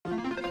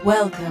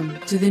Welcome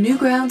to the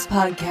Newgrounds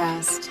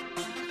podcast.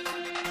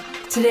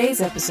 Today's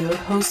episode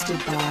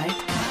hosted by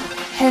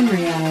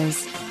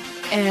HenryEYES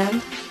and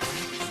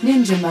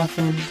Ninja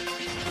Muffin.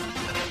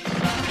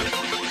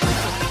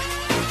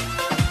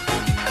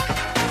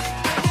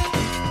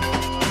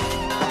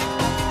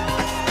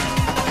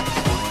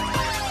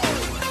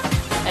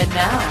 And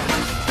now,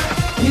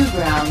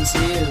 Newgrounds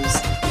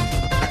News.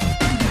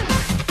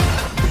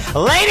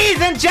 Ladies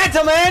and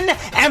gentlemen,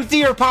 empty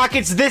your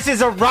pockets, this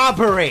is a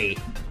robbery!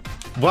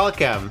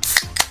 Welcome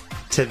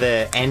to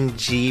the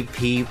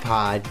NGP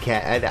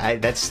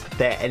podcast. That's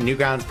the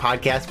Newgrounds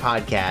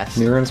podcast.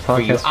 Newgrounds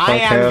podcast. I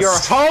am your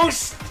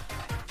host,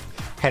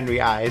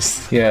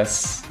 HenryEYES.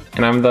 Yes,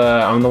 and I'm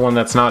the one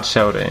that's not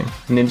shouting.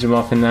 Ninja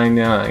Muffin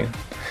 99.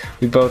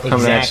 We both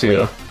coming at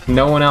you.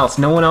 No one else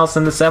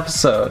in this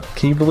episode.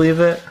 Can you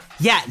believe it?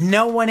 Yeah,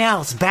 no one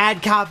else.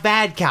 Bad cop.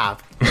 Bad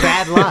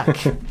luck.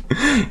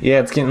 Yeah,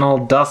 it's getting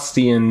all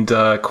dusty and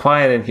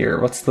quiet in here.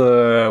 What's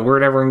the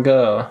where'd everyone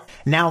go?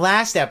 Now,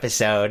 last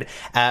episode,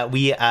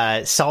 we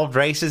solved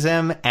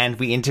racism and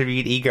we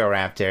interviewed Ego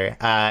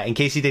Raptor. In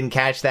case you didn't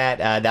catch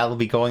that, that'll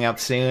be going up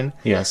soon.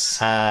 Yes.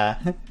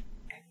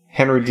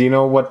 Henry, do you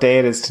know what day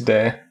it is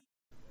today?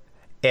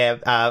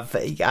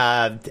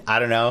 I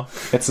don't know.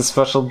 It's a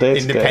special day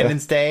today.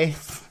 Independence Day.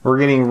 We're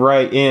getting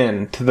right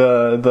into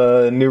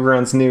the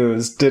Newgrounds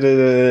news.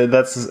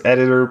 That's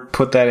editor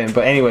put that in.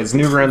 But anyways,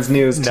 Newgrounds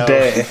news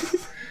today.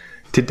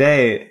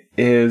 Today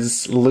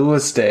is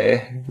Lewis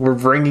Day. We're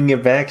bringing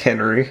it back,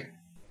 Henry.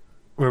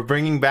 We're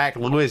bringing back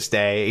Lewis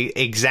Day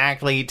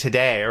exactly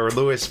today, or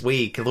Lewis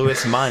Week,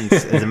 Lewis Month,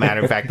 as a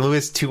matter of fact.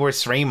 Lewis 2 or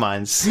 3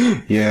 months.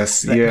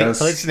 Yes.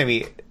 Listen to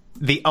me.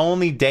 The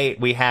only date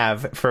we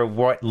have for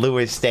what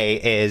Lewis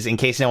Day is, in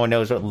case no one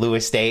knows what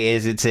Lewis Day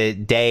is, it's a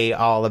day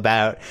all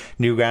about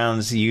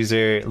Newgrounds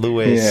user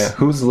Lewis. Yeah,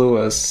 who's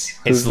Lewis?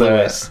 It's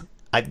Lewis.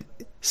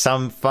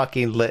 Some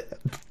fucking... Who's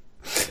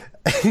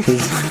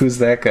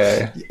that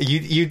guy?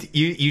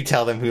 You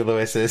tell them who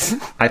Lewis is.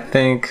 I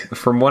think,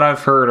 from what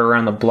I've heard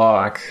around the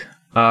block,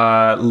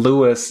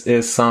 Lewis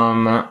is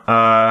some...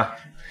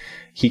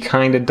 he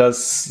kind of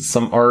does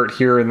some art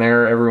here and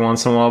there every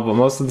once in a while, but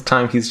most of the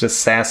time he's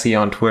just sassy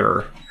on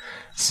Twitter.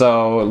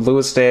 So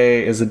Lewis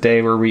Day is a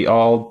day where we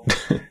all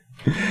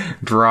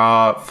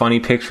draw funny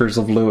pictures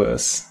of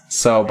Lewis.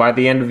 So by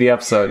the end of the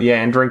episode,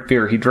 yeah, and drink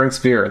beer. He drinks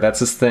beer. That's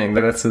his thing.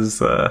 That's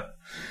his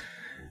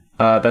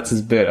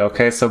bit,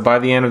 okay? So by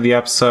the end of the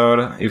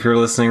episode, if you're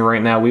listening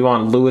right now, we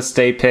want Lewis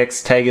Day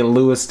pics. Tag it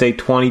Lewis Day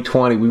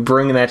 2020. We're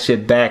bringing that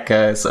shit back,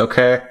 guys,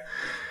 okay?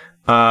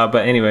 But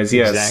anyways,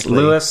 yes, exactly.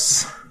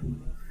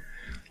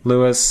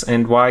 Lewis,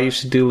 and why you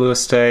should do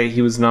Lewis Day.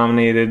 He was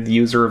nominated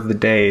User of the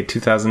Day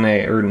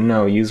 2008, or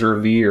no, User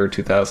of the Year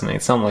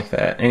 2008, something like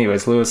that.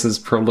 Anyways, Lewis is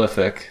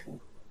prolific.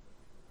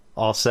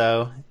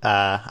 Also,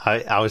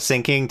 I was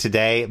thinking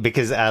today,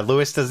 because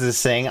Lewis does this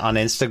thing on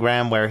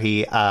Instagram where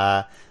he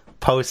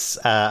posts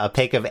a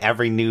pic of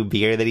every new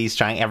beer that he's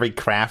trying, every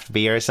craft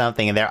beer or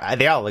something, and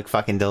they all look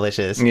fucking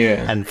delicious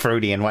and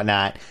fruity and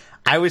whatnot.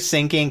 I was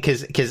thinking,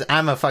 because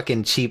I'm a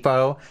fucking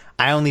cheapo,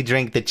 I only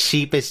drink the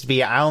cheapest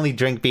beer. I only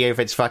drink beer if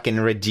it's fucking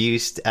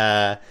reduced.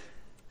 I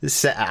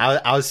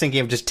was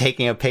thinking of just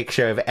taking a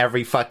picture of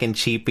every fucking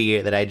cheap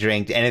beer that I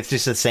drink, and it's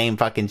just the same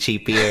fucking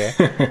cheap beer,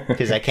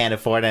 because I can't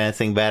afford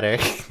anything better.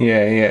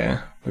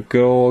 Yeah. But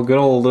good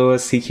old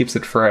Lewis, he keeps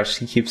it fresh.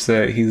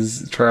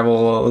 He's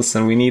travel.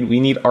 Listen, we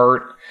need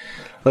art.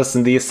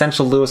 Listen, the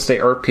essential Lewis Day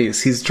art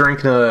piece. He's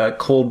drinking a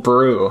cold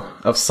brew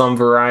of some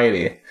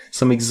variety.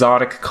 Some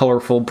exotic,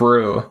 colorful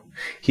brew.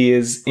 He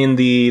is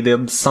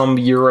in some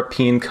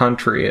European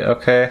country,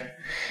 okay?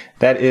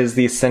 That is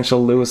the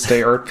essential Lewis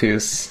Day art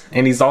piece.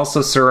 And he's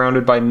also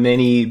surrounded by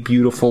many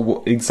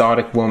beautiful,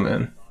 exotic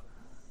women.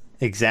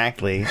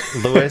 Exactly.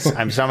 Lewis,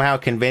 I'm somehow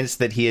convinced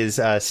that he is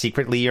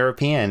secretly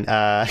European.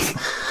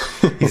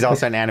 He's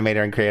also an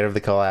animator and creator of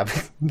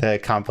the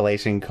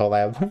compilation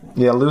collab.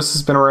 Yeah, Lewis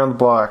has been around the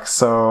block.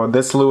 So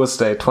this Lewis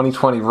Day,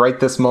 2020, right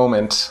this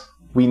moment...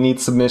 We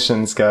need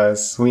submissions,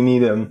 guys. We need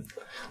them.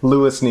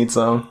 Lewis needs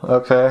them,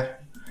 okay?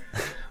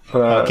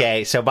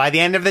 Okay, so by the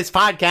end of this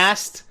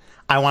podcast,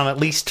 I want at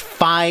least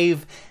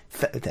 5...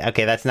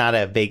 Okay, that's not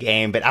a big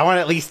aim, but I want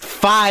at least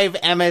 5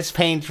 MS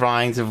Paint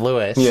drawings of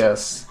Lewis.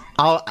 Yes.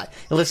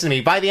 Listen to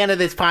me. By the end of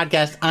this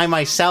podcast, I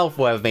myself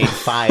will have made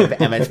 5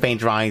 MS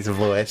Paint drawings of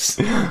Lewis.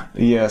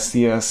 Yes.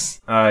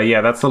 Yeah,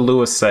 that's the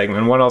Lewis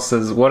segment. What else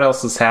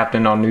has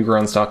happened on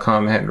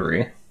Newgrounds.com,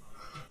 Henry?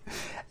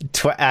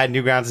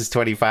 Newgrounds is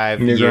 25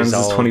 Newgrounds years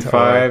old. Is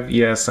 25,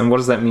 yes. And what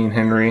does that mean,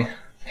 Henry?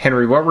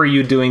 Henry, what were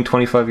you doing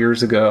 25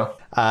 years ago?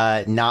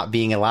 Not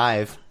being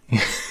alive.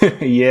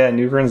 Yeah,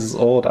 Newgrounds is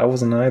old. I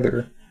wasn't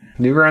either.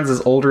 Newgrounds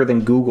is older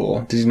than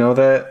Google. Did you know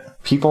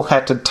that? People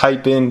had to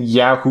type in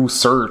Yahoo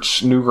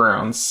search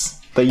Newgrounds.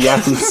 The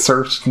Yahoo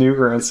search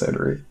Newgrounds,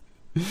 Henry.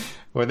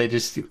 Where they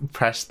just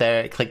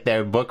click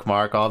their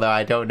bookmark, although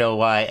I don't know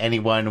why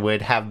anyone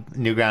would have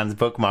Newgrounds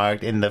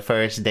bookmarked in the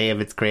first day of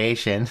its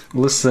creation.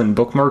 Listen,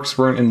 bookmarks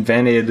weren't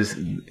invented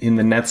in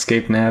the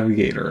Netscape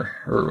Navigator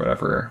or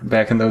whatever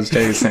back in those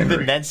days, Henry.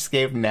 The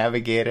Netscape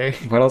Navigator.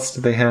 What else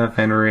did they have,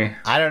 Henry?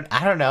 I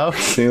don't know.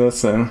 See,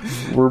 listen,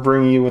 we're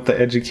bringing you with the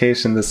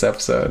education this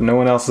episode. No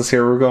one else is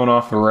here. We're going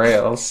off the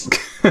rails.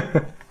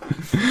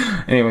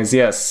 Anyways,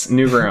 yes,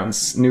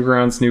 Newgrounds.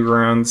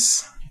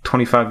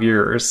 25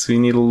 years. We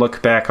need to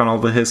look back on all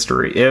the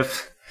history.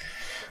 If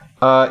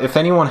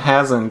anyone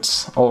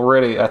hasn't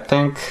already, I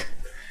think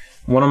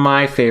one of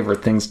my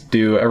favorite things to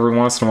do every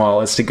once in a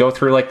while is to go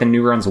through like the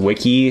Newgrounds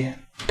wiki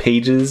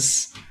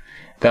pages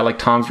that like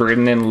Tom's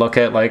written and look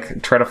at,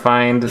 like try to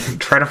find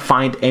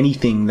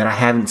anything that I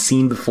haven't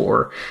seen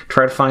before.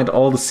 Try to find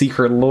all the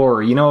secret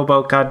lore. You know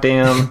about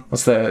goddamn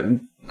what's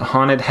the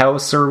haunted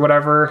house or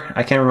whatever?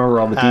 I can't remember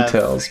all the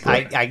details.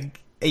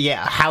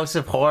 Yeah, House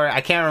of Horror. I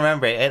can't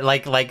remember it.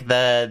 Like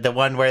the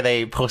one where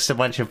they post a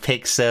bunch of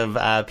pics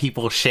of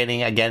people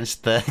shitting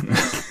against the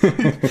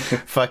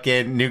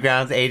fucking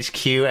Newgrounds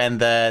HQ and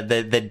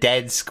the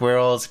dead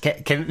squirrels.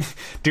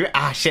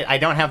 Shit! I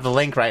don't have the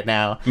link right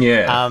now.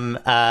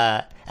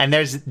 Yeah. And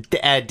there's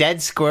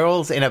dead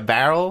squirrels in a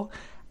barrel.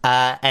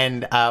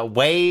 And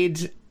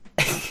Wade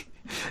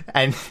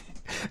and.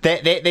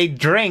 They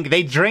drink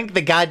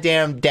the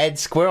goddamn dead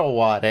squirrel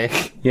water.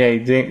 Yeah,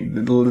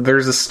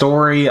 there's a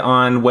story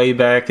on way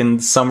back in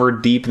somewhere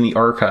deep in the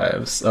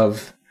archives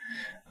of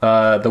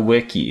the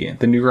wiki,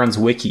 the Newgrounds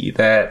wiki,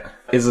 that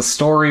is a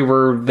story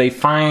where they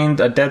find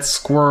a dead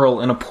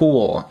squirrel in a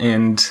pool,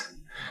 and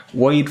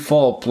Wade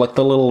Fulp, like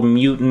the little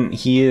mutant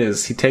he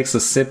is, he takes a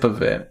sip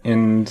of it,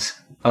 and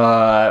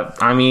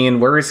I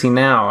mean, where is he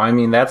now? I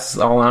mean, that's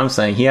all I'm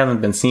saying. He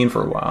hasn't been seen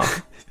for a while.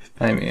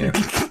 I mean...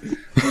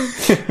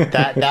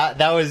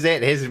 that was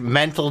it. His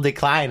mental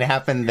decline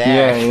happened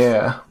there.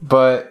 Yeah.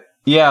 But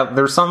yeah,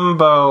 there's something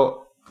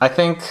about I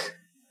think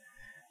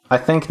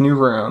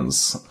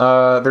Newgrounds.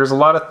 There's a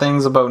lot of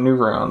things about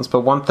Newgrounds,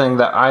 but one thing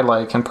that I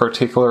like in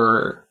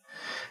particular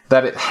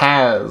that it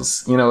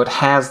has, it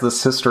has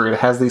this history, it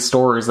has these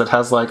stories, it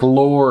has like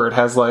lore, it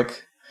has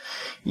like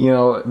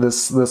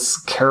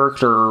this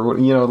character,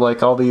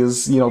 like all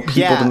these,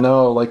 people to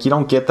know. Like, you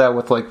don't get that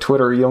with like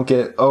Twitter. You don't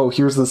get,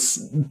 here's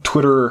this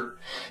Twitter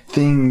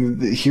thing.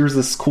 Here's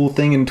this cool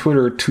thing in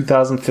Twitter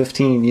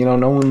 2015.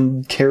 No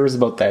one cares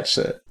about that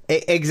shit.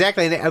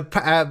 Exactly.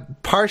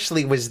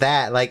 Partially was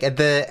that, like,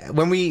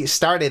 when we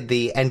started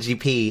the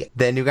NGP,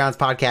 the Newgrounds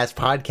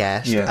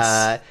podcast,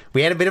 yes.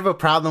 We had a bit of a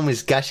problem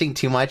with gushing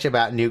too much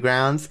about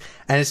Newgrounds,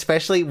 and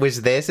especially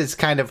with this, it's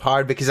kind of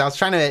hard because I was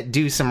trying to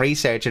do some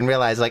research and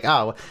realize, like,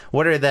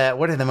 what are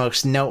the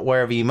most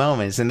noteworthy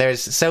moments? And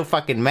there's so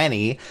fucking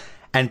many.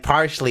 And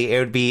partially,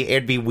 it'd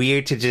be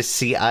weird to just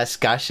see us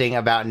gushing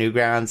about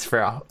Newgrounds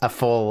for a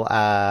full,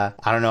 I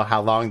don't know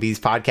how long these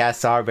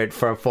podcasts are, but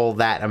for a full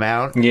that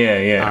amount.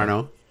 Yeah. I don't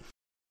know.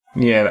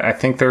 Yeah, I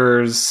think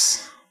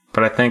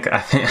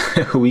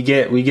we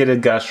get a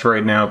gush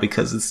right now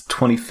because it's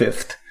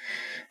 25th.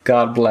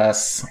 God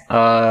bless.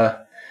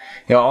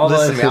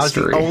 Listen, I was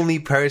the only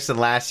person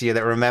last year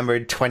that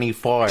remembered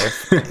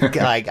 24th.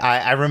 Like,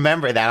 I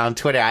remember that on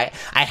Twitter. I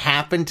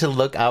happened to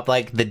look up,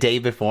 like, the day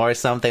before or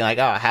something, like,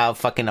 how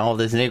fucking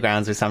old is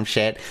Newgrounds or some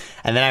shit.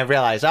 And then I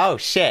realized, oh,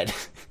 shit,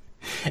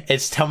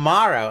 it's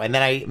tomorrow. And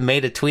then I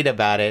made a tweet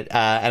about it,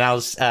 and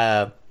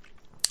I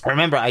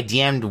remember I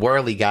DM'd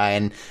Whirly Guy,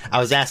 and I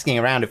was asking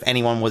around if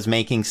anyone was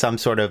making some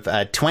sort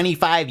of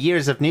 25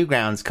 years of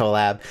Newgrounds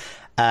collab.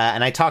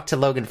 And I talked to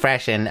Logan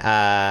Freshen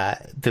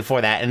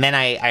before that, and then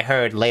I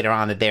heard later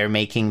on that they're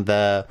making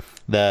the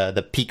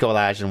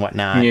Picolage and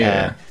whatnot.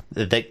 Yeah.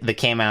 That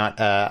came out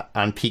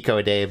on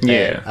Pico Day. But,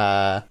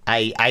 yeah.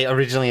 I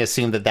originally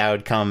assumed that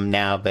would come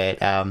now, but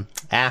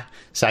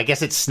so I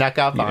guess it snuck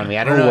up on me.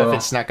 I don't know if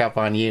it snuck up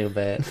on you,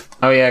 but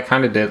oh yeah, it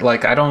kind of did.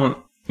 Like, I don't.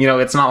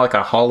 It's not like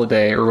a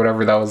holiday or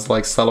whatever that was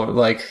like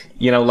like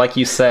like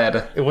you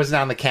said, it wasn't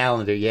on the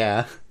calendar.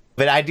 Yeah.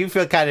 But I do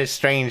feel kind of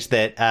strange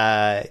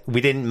that we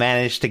didn't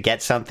manage to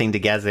get something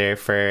together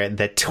for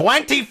the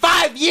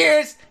 25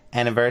 years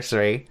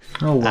anniversary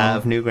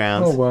of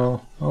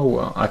Newgrounds. Oh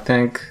well. I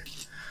think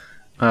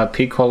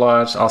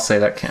Picolage, I'll say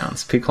that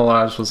counts.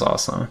 Picolage was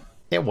awesome.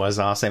 It was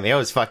awesome. It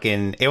was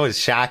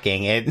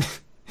shocking.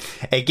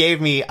 It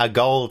gave me a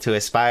goal to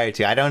aspire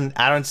to. I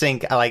don't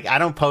think, like, I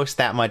don't post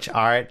that much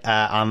art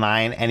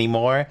online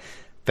anymore,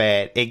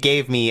 but it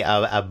gave me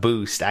a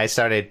boost. I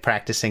started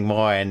practicing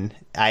more, and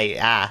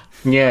I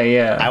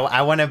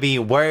want to be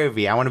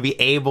worthy. I want to be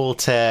able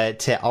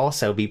to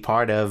also be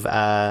part of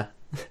a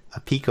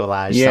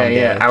Picolage someday.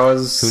 Yeah.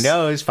 Who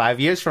knows? 5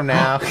 years from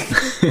now,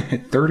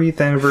 30th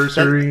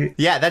anniversary.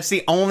 That's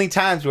the only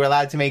times we're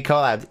allowed to make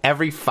collabs,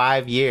 every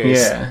 5 years.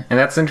 Yeah, and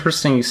that's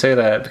interesting you say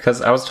that,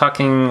 because I was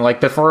talking, like,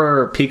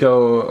 before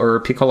Pico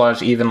or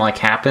Picolage even like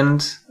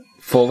happened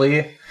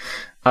fully.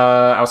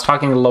 I was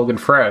talking to Logan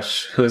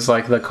Fresh, who's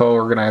like the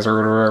co-organizer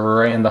or whatever,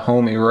 right? And the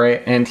homie,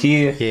 right? And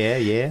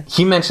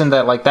he mentioned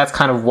that, like, that's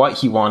kind of what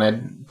he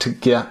wanted to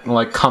get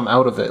like come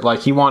out of it. Like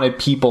he wanted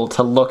people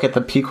to look at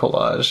the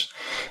picolage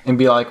and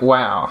be like,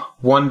 wow,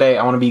 one day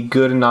I want to be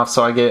good enough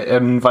so I get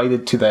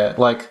invited to that.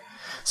 Like,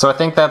 so I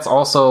think that's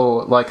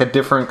also like a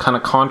different kind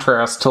of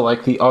contrast to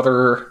like the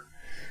other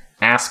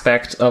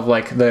aspect of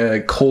like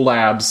the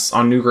collabs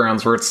on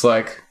Newgrounds where it's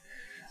like,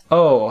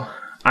 oh,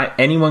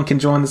 anyone can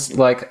join this.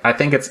 Like, I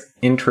think it's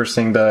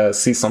interesting to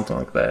see something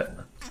like that.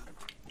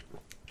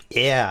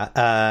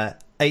 Yeah,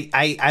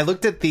 I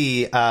looked at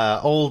the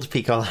old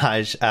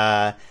picolage,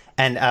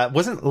 and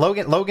wasn't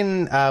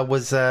Logan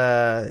was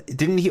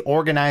didn't he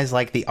organize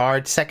like the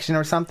art section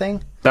or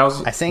something? That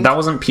was, I think that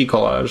wasn't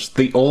picolage.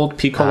 The old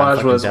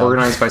picolage was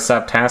organized by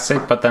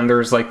Saptastic, but then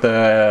there's like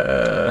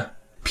the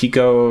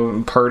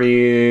Pico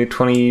Party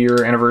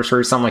 20-year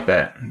anniversary, something like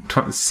that.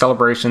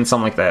 Celebration,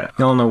 something like that.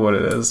 You all know what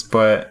it is,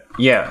 but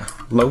yeah,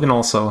 Logan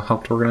also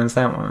helped organize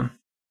that one.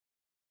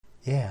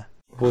 Yeah.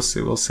 We'll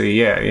see.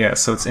 Yeah.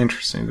 So it's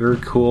interesting. Very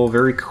cool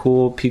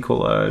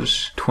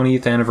picolage.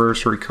 20th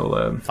anniversary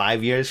collab.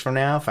 5 years from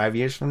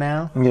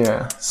now?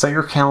 Yeah. Set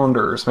your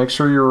calendars. Make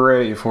sure you're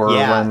ready for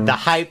when... the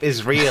hype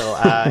is real.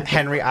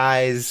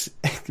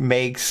 HenryEYES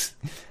makes...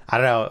 I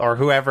don't know, or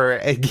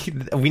whoever,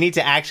 we need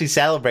to actually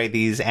celebrate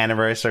these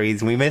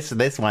anniversaries. We missed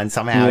this one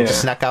somehow. It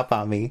just snuck up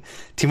on me.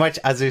 Too much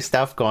other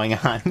stuff going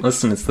on.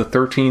 Listen, it's the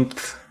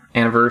 13th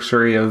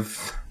anniversary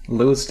of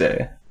Lewis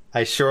Day.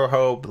 I sure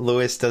hope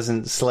Lewis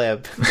doesn't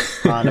slip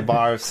on a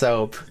bar of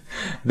soap.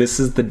 This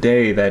is the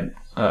day that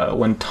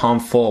when Tom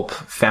Fulp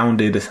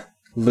founded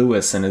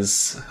Lewis in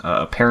his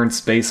parents'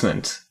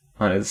 basement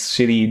on his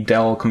shitty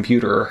Dell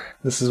computer.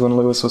 This is when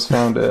Lewis was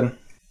founded.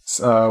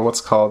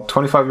 What's called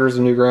 25 years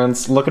of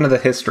Newgrounds. Look into the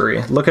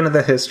history. Look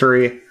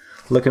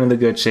into the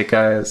good shit,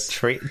 guys.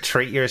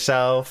 Treat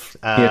yourself.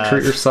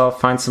 Treat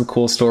yourself. Find some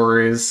cool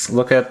stories.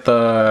 Look at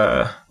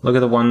the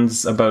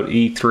ones about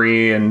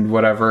E3 and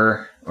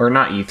whatever, or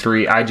not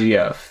E3,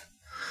 IGF.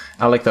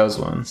 I like those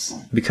ones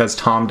because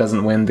Tom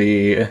doesn't win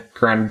the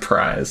grand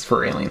prize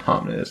for Alien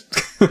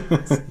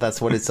Hominid. That's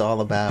what it's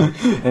all about.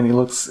 And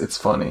it's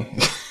funny.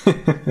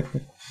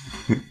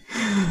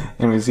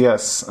 Anyways,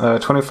 yes,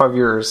 25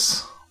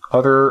 years.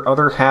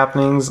 Other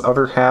happenings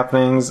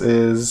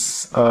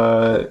is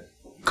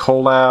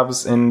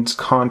collabs and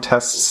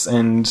contests,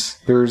 and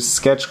there's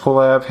Sketch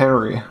Collab.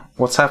 Henry,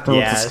 what's happening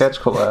with the Sketch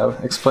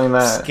Collab? Explain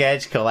that.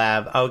 Sketch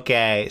Collab.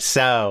 Okay,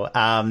 so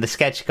the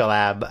Sketch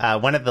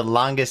Collab, one of the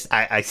longest,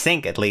 I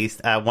think at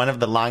least, one of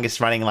the longest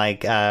running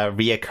like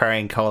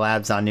reoccurring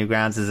collabs on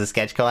Newgrounds is a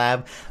Sketch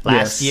Collab.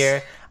 Last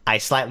year, I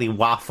slightly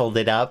waffled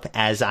it up,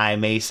 as I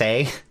may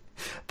say,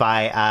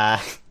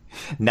 by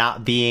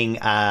not being,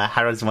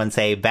 how does one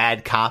say,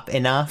 bad cop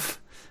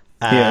enough.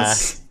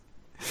 Yes.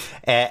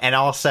 And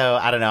also,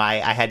 I don't know,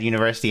 I had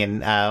university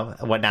and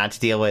whatnot to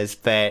deal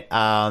with, but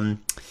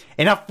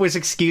enough was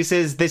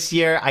excuses. This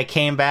year I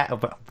came back,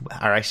 or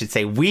I should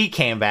say we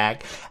came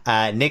back,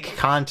 Nick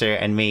Conter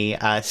and me,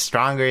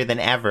 stronger than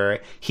ever.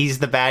 He's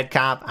the bad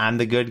cop, I'm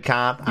the good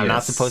cop. I'm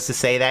not supposed to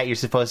say that. You're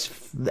supposed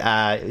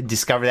to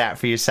discover that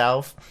for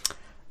yourself.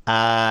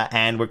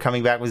 And we're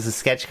coming back with the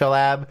Sketch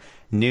Collab.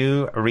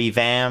 New,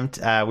 revamped.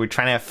 We're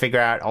trying to figure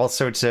out all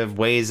sorts of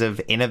ways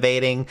of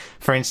innovating.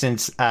 For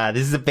instance, I'm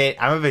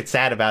a bit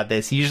sad about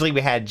this. Usually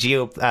we had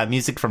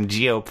music from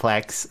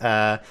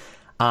Geoplex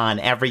on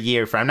every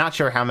year for I'm not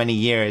sure how many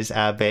years,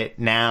 but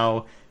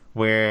now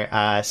we're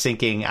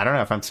syncing, I don't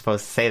know if I'm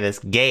supposed to say this,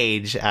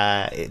 Gage.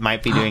 It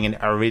might be doing an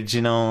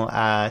original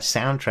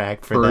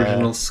soundtrack for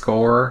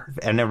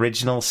an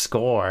original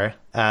score.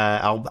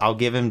 I'll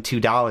give him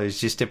 $2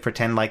 just to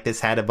pretend like this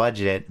had a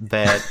budget,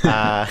 but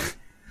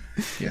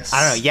yes.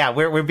 I don't know. Yeah,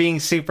 we're being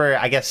super,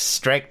 I guess,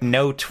 strict,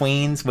 no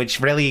tweens, which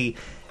really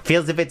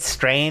feels a bit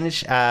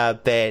strange.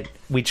 But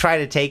we try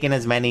to take in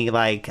as many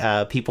like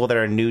people that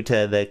are new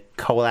to the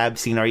collab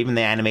scene or even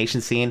the animation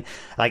scene.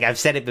 Like I've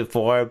said it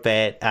before,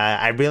 but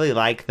I really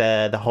like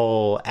the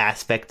whole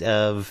aspect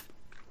of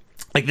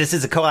like this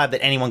is a collab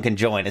that anyone can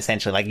join.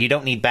 Essentially, like you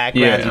don't need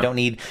backgrounds, you don't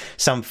need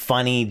some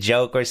funny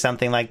joke or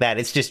something like that.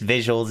 It's just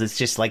visuals. It's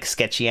just like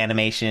sketchy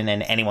animation,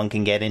 and anyone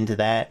can get into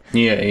that.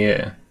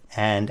 Yeah.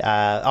 And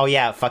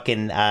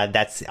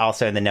that's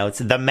also in the notes.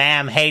 The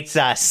ma'am hates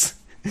us.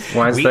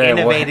 Why is we that?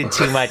 Innovated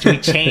too much. We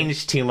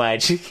changed too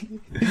much.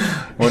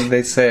 What did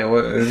they say?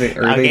 What are they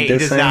dissing? He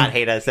does not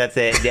hate us. That's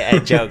a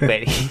joke,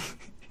 but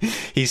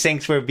he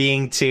thinks we're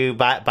being too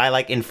by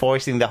like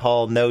enforcing the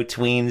whole no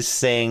tweens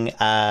thing.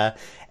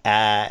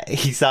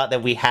 He thought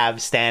that we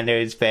have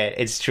standards, but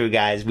it's true,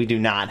 guys. We do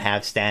not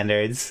have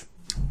standards.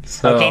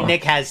 So, okay,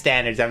 Nick has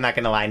standards. I'm not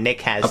going to lie.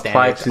 Nick has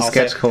standards. Apply to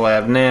Sketch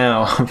Collab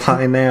now.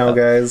 Apply now,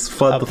 guys.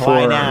 Flood the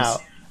forums. Apply now.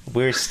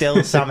 We're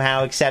still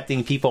somehow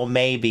accepting people,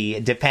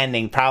 maybe,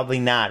 depending. Probably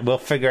not. We'll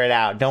figure it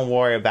out. Don't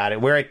worry about it.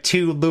 We're at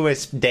 2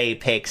 Lewis Day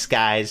picks,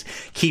 guys.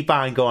 Keep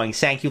on going.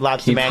 Thank you,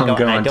 Lobster Mango.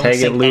 And I don't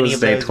think any of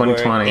those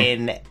were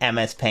in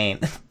MS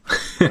Paint.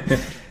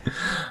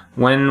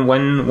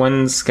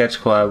 When Sketch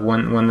Collab,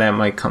 when that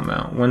might come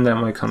out? When that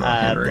might come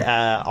out, Henry?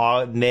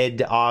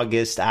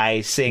 Mid-August,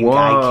 I think. Whoa.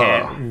 I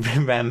can't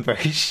remember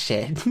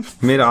shit.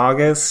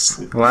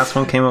 Mid-August? The last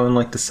one came out in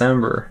like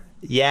December.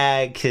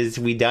 Yeah, because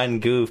we done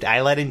goofed.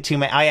 I let in too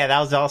many. Oh yeah, that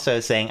was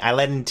also saying I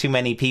let in too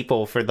many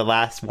people for the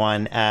last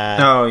one.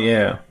 Oh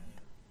yeah.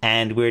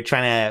 And we were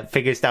trying to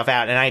figure stuff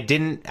out, and I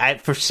didn't.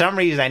 For some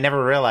reason, I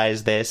never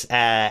realized this.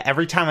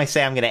 Every time I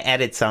say I'm going to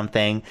edit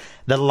something,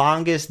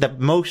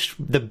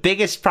 the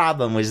biggest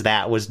problem was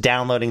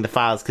downloading the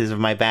files because of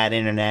my bad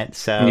internet.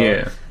 So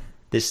yeah.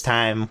 This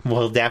time,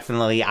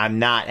 I'm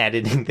not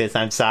editing this.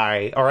 I'm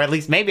sorry, or at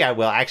least maybe I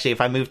will. Actually,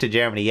 if I move to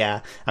Germany, yeah,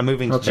 I'm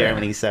moving to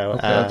Germany, so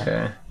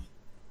okay.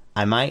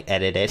 I might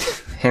edit it.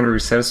 Henry,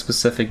 set a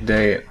specific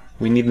date.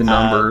 We need the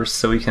numbers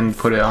so we can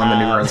put it on the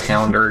Newgrounds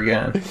calendar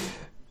again.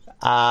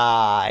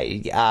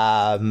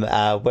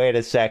 Wait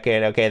a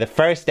second. Okay, the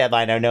first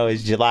deadline I know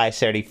is July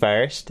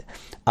 31st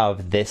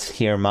of this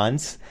here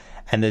month.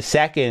 And the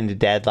second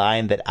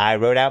deadline that I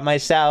wrote out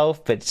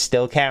myself, but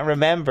still can't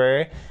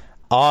remember,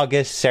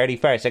 August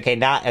 31st. Okay,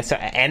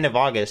 end of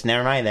August.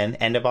 Never mind then.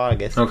 End of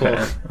August.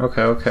 Okay. Cool.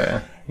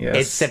 Okay. Yes.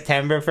 It's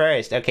September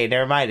 1st. Okay,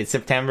 never mind. It's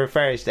September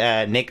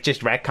 1st. Nick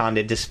just retconned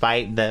it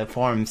despite the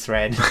forum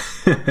thread.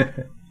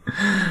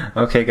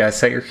 Okay, guys,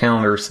 set your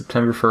calendars.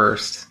 September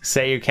 1st.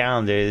 Set your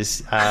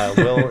calendars.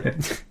 We'll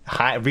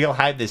real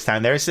hype this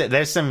time.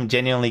 There's some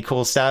genuinely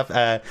cool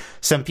stuff.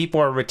 Some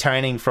people are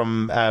returning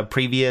from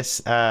previous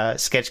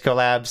sketch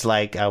collabs,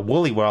 like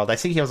Wooly World. I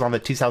think he was on the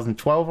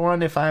 2012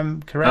 one, if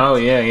I'm correct. Oh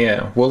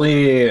yeah.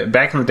 Wooly.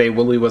 Back in the day,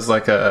 Wooly was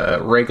like a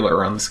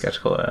regular on the sketch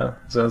collab,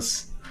 so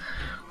it's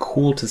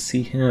cool to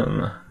see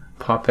him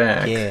pop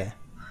back. Yeah,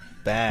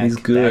 back. He's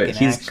good. Back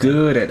He's action.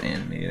 good at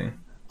animating.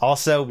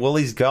 Also,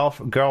 Wooly's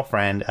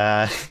girlfriend.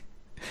 I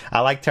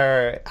liked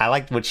her. I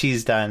liked what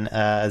she's done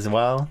as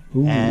well.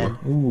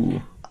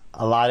 Ooh.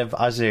 A lot of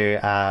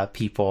other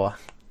people.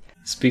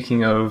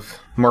 Speaking of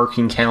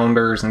marking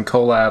calendars and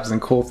collabs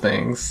and cool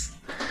things.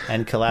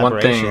 And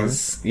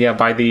collaborations.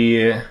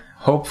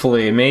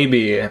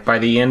 Maybe by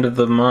the end of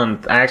the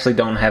month. I actually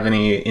don't have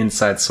any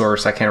inside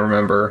source. I can't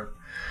remember.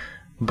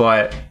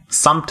 But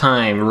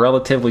sometime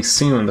relatively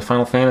soon, the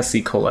Final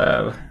Fantasy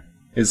collab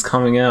is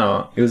coming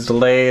out. It was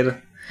delayed.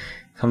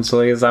 Comes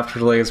delays after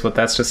delays, but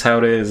that's just how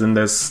it is in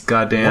this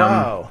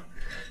showbiz.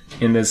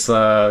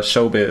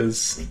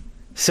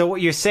 So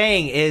what you're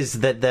saying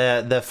is that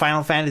the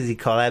Final Fantasy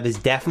collab is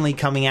definitely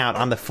coming out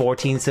on the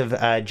 14th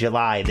of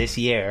July this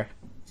year.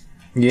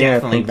 Yeah,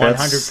 definitely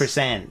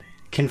 100%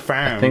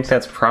 confirmed. I think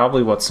that's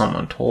probably what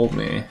someone told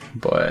me,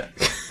 but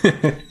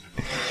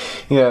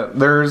yeah,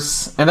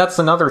 and that's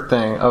another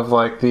thing of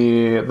like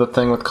the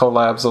thing with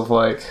collabs of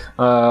like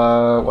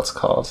what's it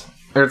called?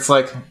 It's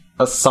like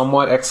a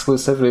somewhat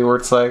exclusivity where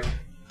it's like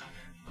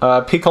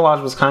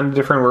P-Collage was kind of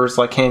different where it's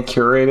like hand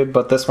curated,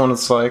 but this one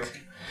is like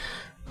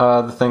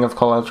the thing of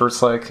collabs where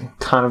it's like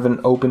kind of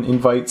an open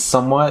invite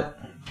somewhat,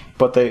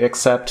 but they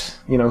accept,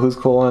 who's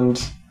cool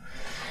and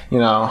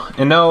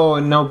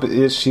no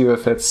issue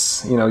if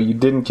it's, you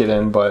didn't get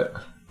in, but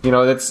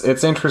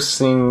it's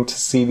interesting to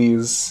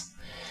see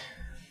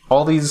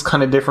all these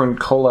kind of different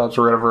collabs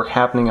or whatever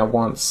happening at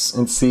once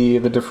and see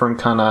the different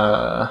kind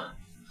of,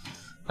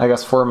 I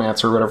guess,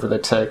 formats or whatever they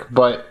take.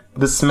 But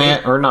the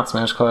not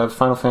Smash collab,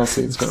 Final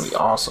Fantasy is going to be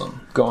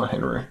awesome. Go on,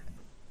 Henry.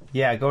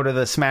 Yeah, go to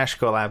the Smash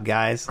collab,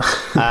 guys.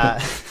 Now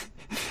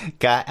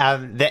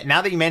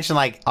that you mentioned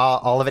like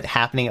all of it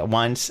happening at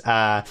once,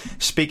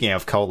 speaking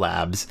of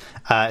collabs,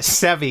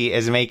 Sevi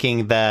is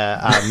making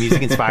the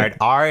music-inspired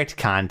art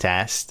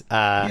contest,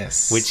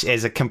 yes. Which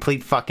is a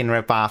complete fucking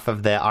ripoff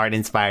of the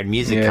art-inspired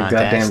music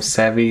contest.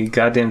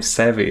 Goddamn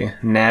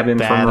Sevi, nabbing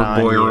Bad from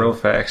her boy you. Real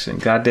Faction.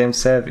 Goddamn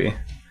Sevi.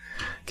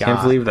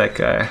 Can't believe that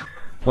guy.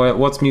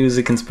 What's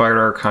music-inspired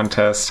art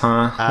contest,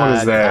 huh? What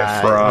is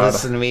that, fraud?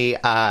 Listen to me.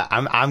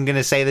 I'm going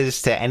to say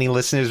this to any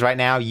listeners right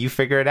now. You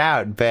figure it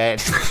out. But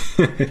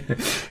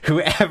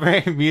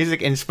whoever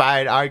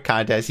music-inspired art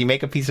contest, you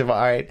make a piece of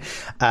art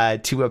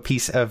to a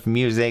piece of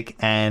music,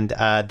 and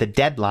the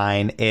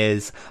deadline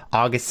is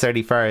August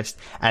 31st.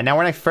 And now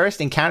when I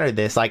first encountered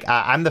this, like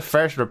I'm the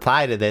first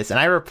reply to this, and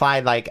I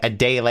replied like a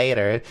day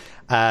later.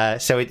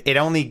 So it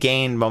only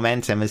gained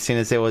momentum as soon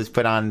as it was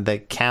put on the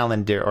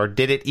calendar, or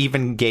did it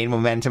even gain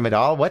momentum at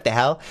all? What the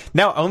hell?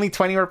 No, only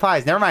 20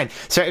 replies. Never mind.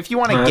 So if you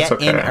want to get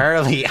in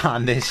early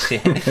on this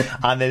shit,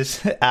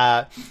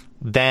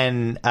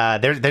 then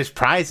there's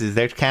prizes.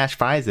 There's cash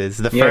prizes.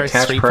 The first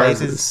three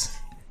places.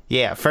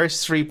 Yeah,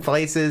 first three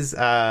places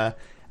are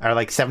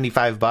like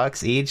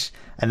 $75 each,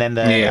 and then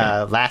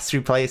the last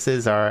three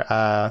places are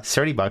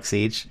 $30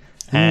 each.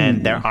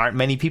 And there aren't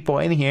many people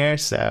in here,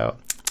 so.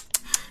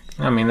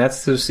 I mean,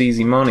 that's just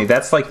easy money.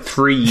 That's like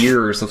 3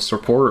 years of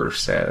supporter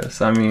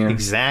status. I mean,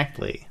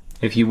 exactly.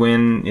 If you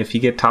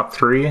get top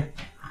 3,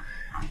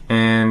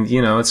 and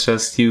it's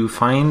just you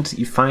find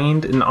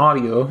an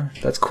audio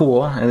that's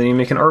cool, and then you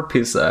make an art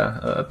piece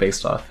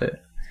based off it.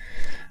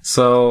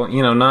 So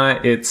you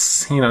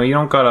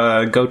don't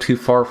gotta go too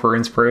far for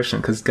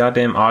inspiration, because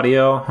goddamn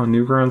audio on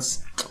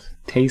Newgrounds,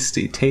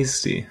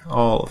 Tasty.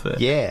 All of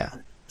it. Yeah.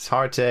 It's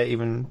hard to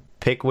even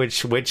pick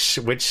which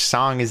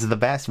song is the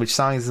best, which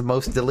song is the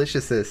most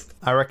deliciousest.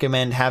 I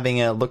recommend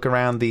having a look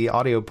around the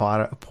audio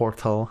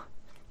portal.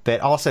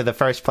 But also the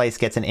first place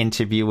gets an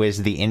interview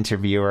is the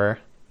interviewer.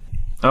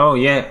 Oh,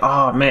 yeah.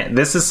 Oh, man.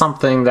 This is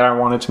something that I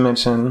wanted to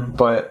mention,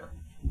 I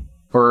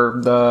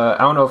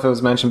don't know if it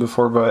was mentioned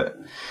before, but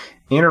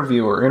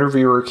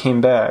interviewer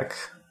came back.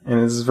 And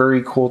it's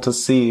very cool to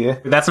see.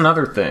 That's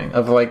another thing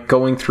of like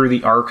going through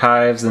the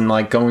archives and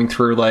like going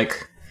through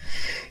like,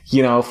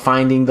 you know,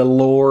 finding the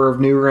lore of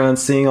Newgrounds,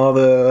 seeing all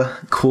the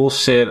cool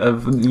shit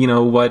of, you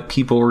know, what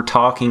people were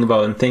talking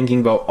about and thinking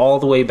about all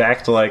the way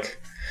back to like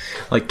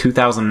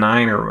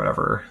 2009 or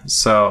whatever.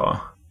 So,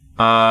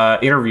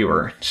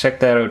 interviewer, check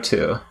that out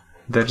too.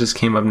 That just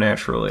came up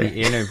naturally.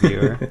 The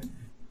interviewer.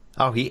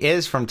 Oh, he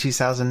is from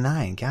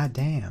 2009. God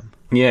damn.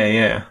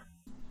 Yeah.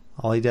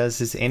 All he does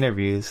is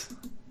interviews.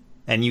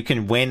 And you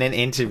can win an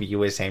interview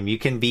with him. We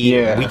can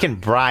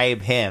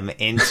bribe him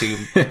into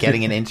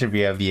getting an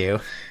interview of you.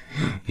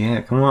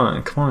 Yeah, come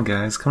on,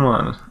 guys, come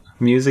on.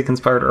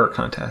 Music-inspired art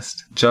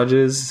contest.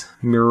 Judges,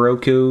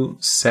 Miroku,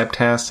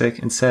 Septastic,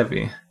 and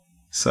Sevi.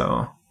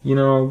 So, you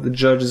know, the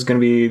judge is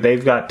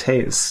they've got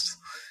taste.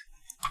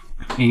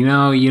 You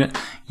know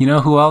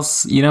who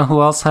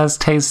else has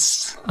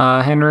taste,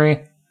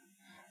 Henry?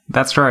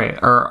 That's right,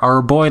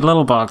 our boy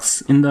Little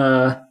Box in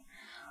the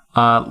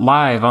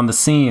live on the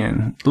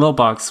scene. Little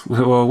Box,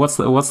 what's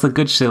the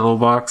good shit, Little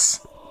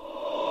Box?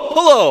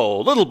 Hello,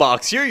 Little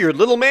Box here, your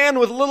little man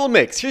with a little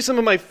mix. Here's some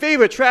of my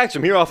favorite tracks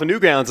from here off of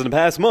Newgrounds in the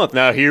past month.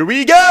 Now here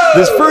we go!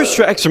 This first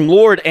track's from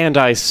Lord and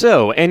I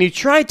So, and he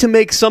tried to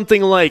make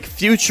something like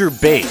future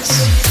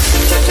bass.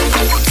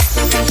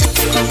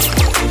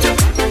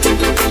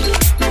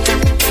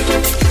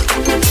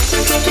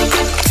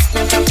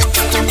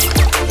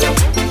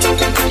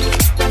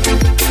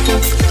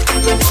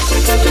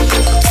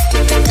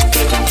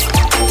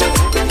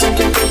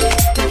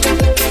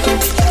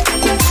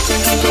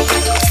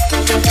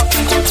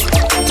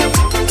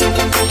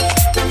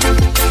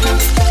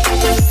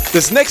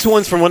 This next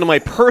one's from one of my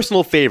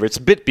personal favorites,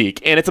 Bitbeak,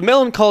 and it's a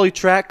melancholy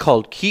track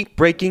called Keep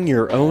Breaking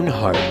Your Own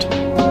Heart.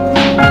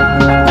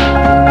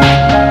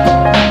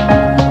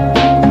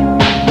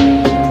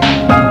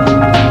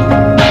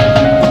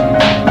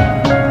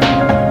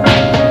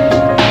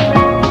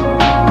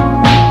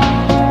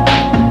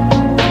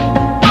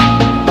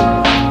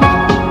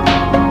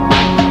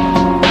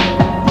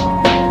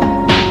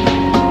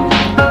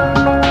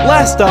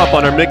 Last stop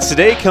on our mix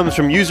today comes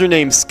from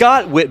username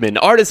Scott Whitman,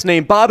 artist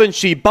named Bob and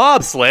She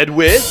Bobsled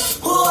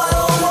with...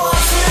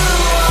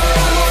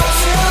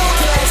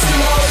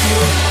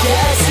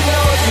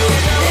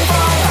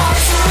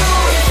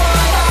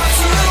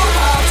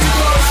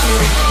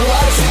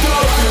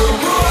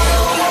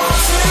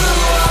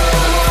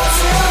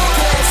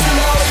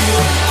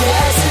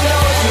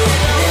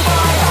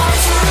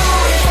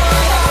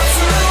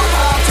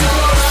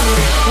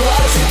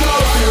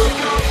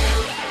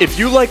 If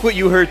you like what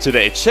you heard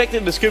today, check the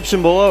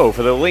description below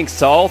for the links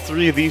to all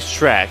three of these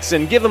tracks,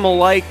 and give them a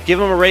like, give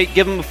them a rate,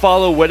 give them a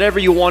follow, whatever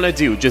you want to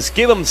do. Just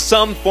give them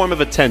some form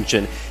of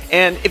attention.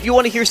 And if you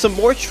want to hear some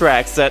more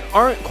tracks that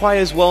aren't quite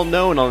as well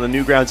known on the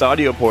Newgrounds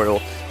audio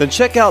portal, then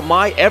check out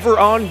my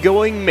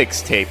ever-ongoing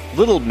mixtape,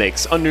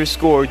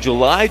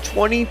 LittleMix_July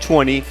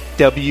 2020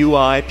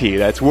 WIP.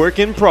 That's work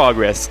in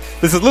progress.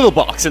 This is Little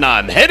Box, and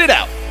I'm headed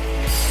out.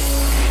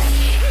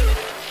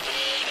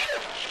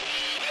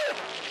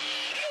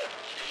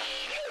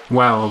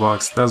 Wow,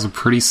 Box, that was a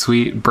pretty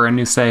sweet brand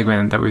new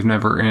segment that we've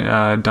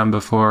never done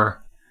before.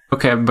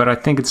 Okay, but I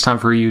think it's time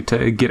for you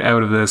to get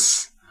out of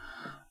this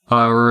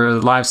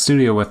live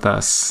studio with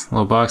us,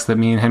 Little Box, that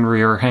me and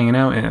Henry are hanging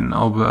out in,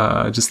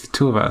 just the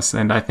two of us,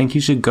 and I think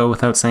you should go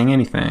without saying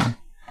anything.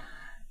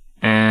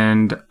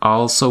 And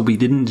also, we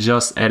didn't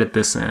just edit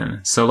this in,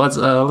 so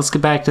let's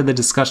get back to the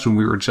discussion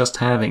we were just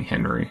having,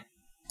 Henry.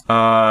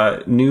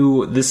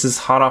 This is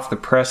hot off the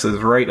presses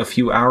right a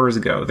few hours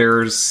ago.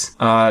 There's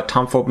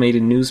Tom Folk made a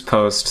news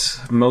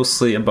post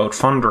mostly about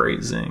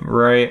fundraising,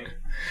 right?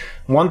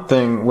 One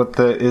thing with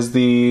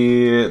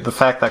the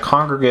fact that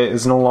Congregate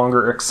is no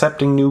longer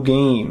accepting new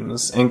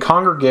games, and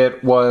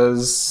Congregate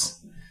was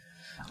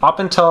up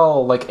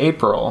until like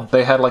April,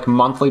 they had like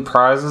monthly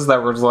prizes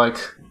that were like,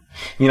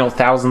 you know,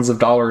 thousands of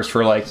dollars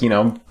for like, you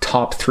know,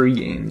 top 3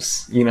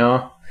 games, you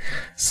know?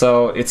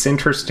 So it's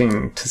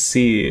interesting to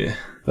see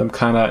them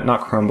kind of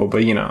not crumble,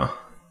 but you know,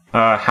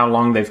 how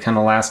long they've kind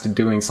of lasted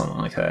doing something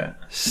like that.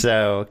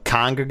 So,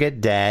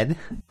 Congregate dead.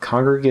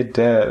 Congregate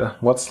dead.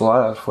 What's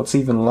left? What's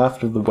even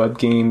left of the web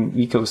game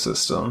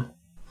ecosystem?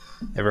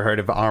 Ever heard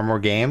of Armor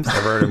Games?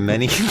 Ever heard of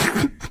Mini?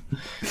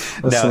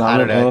 Listen, no,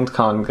 I'm an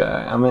Antcon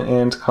guy. I'm an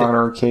Antcon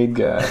arcade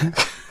guy.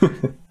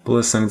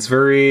 Listen, it's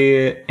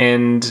very...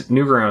 And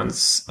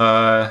Newgrounds.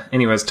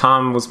 Anyways,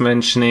 Tom was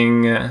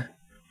mentioning...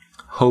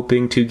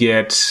 hoping to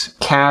get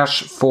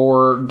cash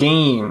for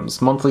games,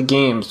 monthly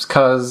games,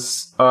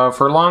 because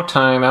for a long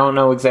time, I don't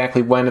know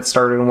exactly when it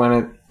started and when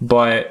it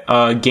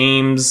but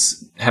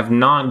games have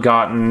not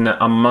gotten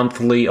a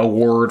monthly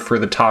award for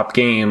the top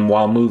game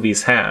while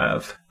movies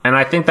have. And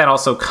I think that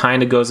also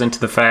kind of goes into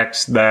the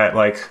fact that,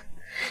 like,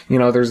 you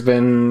know, there's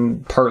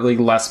been partly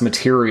less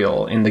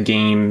material in the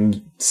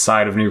game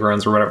side of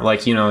Newgrounds or whatever.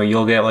 Like, you know,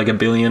 you'll get like a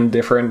billion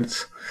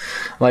different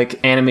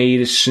like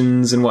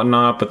animations and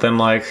whatnot, but then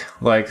like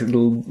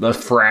a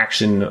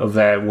fraction of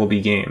that will be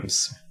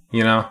games,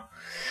 you know?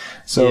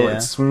 So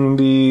it's going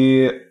to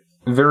be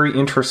very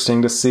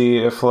interesting to see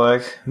if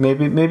like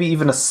maybe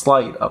even a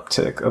slight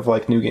uptick of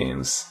like new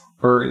games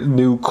or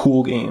new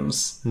cool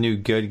games. New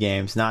good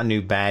games, not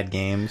new bad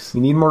games. We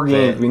need more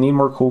games. We need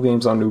more cool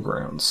games on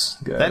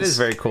Newgrounds, guys. That is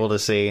very cool to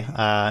see.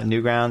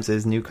 Newgrounds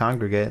is new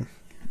congregate.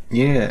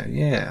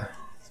 Yeah.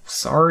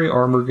 Sorry,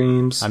 Armor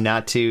Games. I'm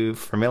not too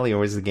familiar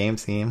with the game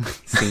scene.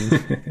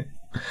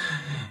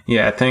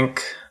 Yeah, I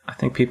think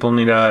people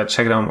need to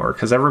check it out more,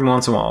 because every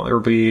once in a while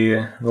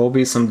there'll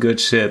be some good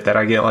shit that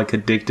I get like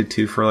addicted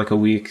to for like a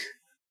week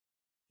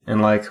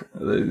and like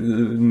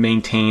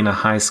maintain a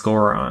high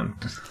score on.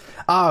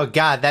 Oh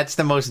god, that's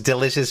the most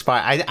delicious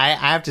part. I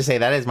have to say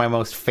that is my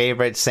most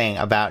favorite thing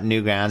about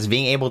Newgrounds,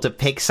 being able to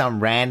pick some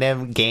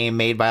random game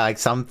made by like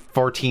some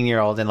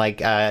 14-year-old and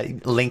like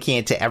linking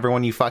it to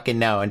everyone you fucking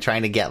know and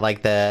trying to get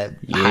like the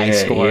high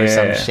score or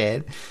some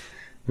shit.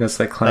 That's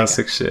like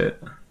classic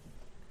shit.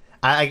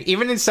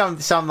 Even in some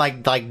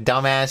like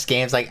dumbass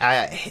games, like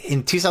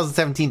in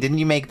 2017, didn't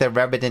you make the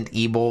Resident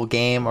Evil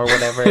game or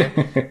whatever?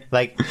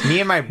 Like me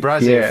and my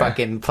brother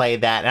fucking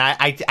played that,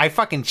 and I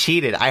fucking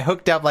cheated. I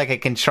hooked up like a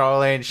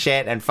controller and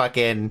shit, and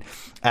fucking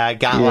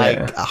got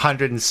like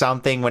 100 and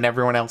something when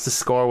everyone else's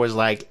score was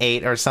like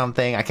 8 or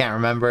something. I can't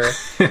remember.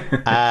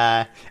 And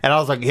I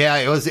was like, yeah,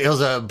 it was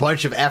a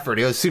bunch of effort.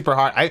 It was super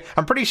hard.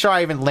 I'm pretty sure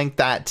I even linked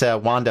that to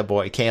Wanda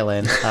Boy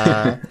Kalen.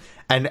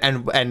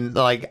 And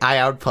like I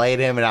outplayed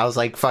him, and I was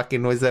like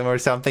fucking with him or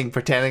something,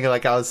 pretending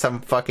like I was some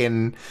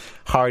fucking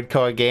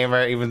hardcore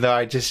gamer, even though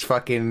I just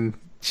fucking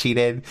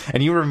cheated.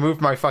 And you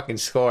removed my fucking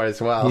score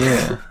as well.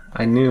 Yeah,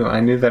 I knew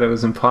that it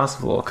was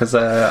impossible, because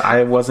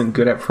I wasn't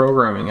good at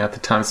programming at the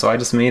time, so I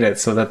just made it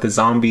so that the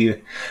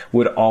zombie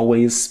would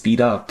always speed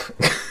up.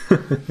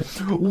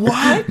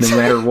 What? No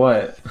matter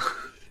what.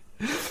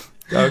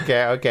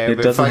 Okay. It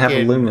doesn't have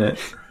a limit.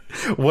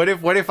 What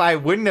if I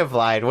wouldn't have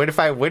lied? What if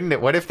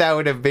that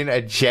would have been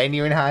a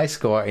genuine high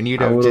score and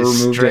you'd have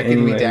just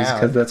stricken me down?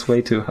 Because that's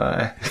way too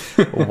high.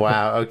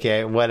 Wow.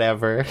 Okay.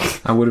 Whatever.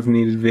 I would have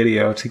needed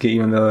video to get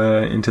you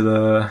into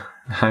the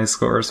high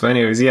scores. But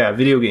anyways, yeah,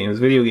 video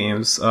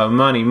games.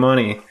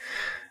 Money.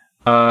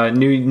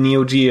 New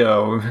Neo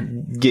Geo.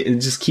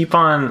 Just keep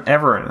on,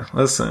 everyone.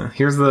 Listen,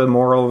 here's the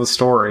moral of the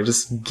story.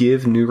 Just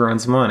give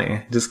Newgrounds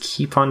money. Just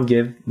keep on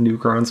give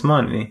Newgrounds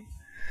money.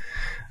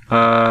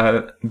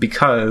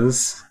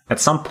 Because at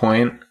some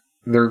point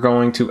they're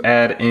going to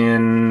add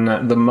in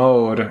a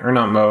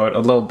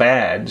little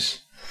badge.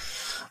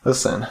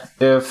 Listen,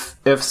 if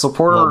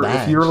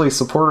yearly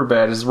supporter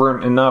badges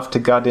weren't enough to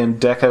goddamn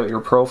deck out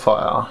your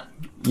profile,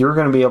 you're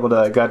going to be able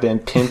to goddamn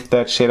pimp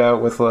that shit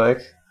out with like,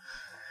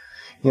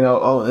 you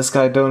know, oh, this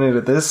guy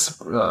donated this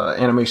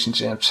animation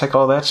jam. Check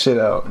all that shit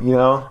out, you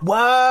know?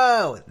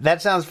 Whoa!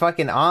 That sounds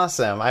fucking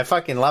awesome. I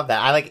fucking love that.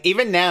 I like,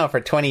 even now for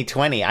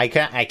 2020, I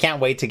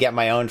can't wait to get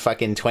my own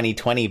fucking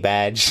 2020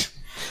 badge.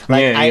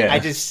 Like,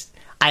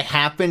 I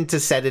happened to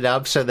set it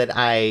up so that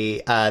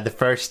the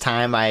first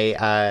time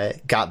I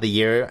got the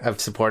year of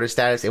supporter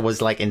status, it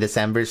was like in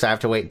December, so I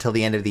have to wait until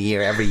the end of the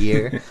year every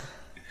year.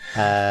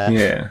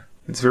 Yeah.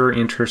 It's very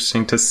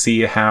interesting to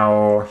see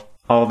how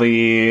all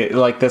the,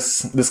 like,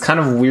 this kind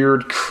of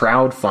weird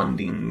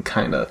crowdfunding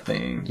kind of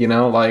thing, you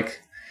know, like,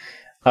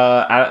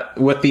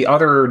 with the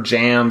other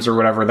jams or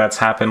whatever that's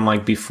happened,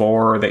 like,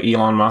 before the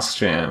Elon Musk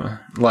jam,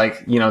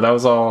 like, you know, that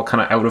was all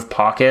kind of out of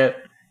pocket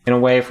in a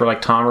way for,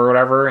 like, Tom or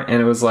whatever,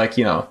 and it was like,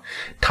 you know,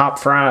 top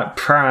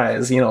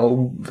prize, you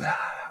know,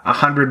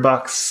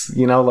 $100,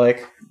 you know,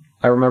 like,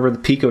 I remember the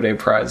Pico Day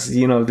prize,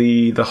 you know,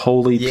 the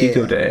holy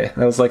Pico Day,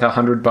 that was like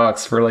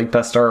 $100 for, like,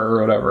 best art or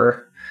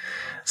whatever.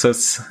 So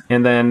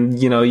and then,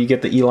 you know, you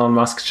get the Elon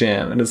Musk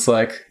jam, and it's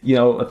like, you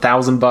know,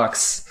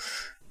 $1,000.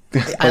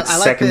 I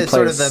like the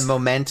sort of the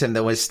momentum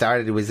that was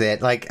started with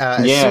it. Like, as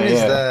soon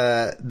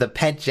as the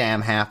pet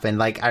jam happened,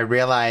 like, I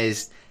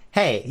realized,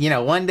 hey, you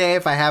know, one day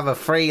if I have a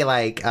free,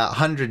 like,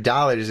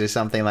 $100 or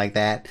something like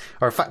that,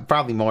 or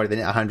probably more than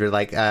 100,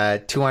 like,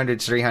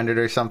 200, 300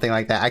 or something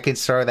like that, I could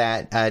throw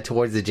that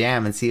towards the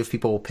jam and see if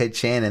people will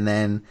pitch in, and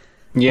then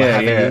we'll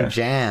have a new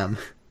jam.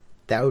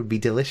 That would be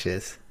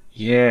delicious.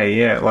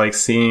 Yeah, like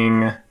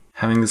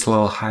having this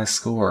little high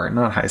score,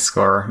 not high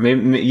score.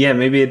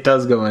 Maybe it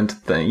does go into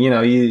the thing. You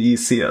know, you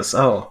see us.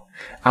 Oh,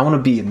 I want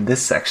to be in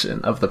this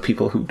section of the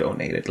people who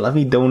donated. Let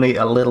me donate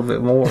a little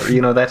bit more.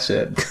 You know, that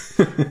shit.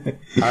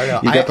 I know.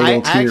 You got the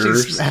little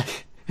tiers.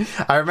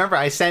 I remember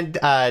I sent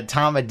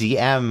Tom a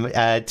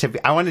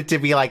DM I wanted to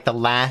be like the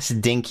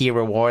last dinky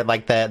reward,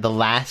 like the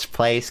last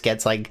place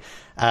gets like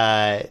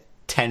 $10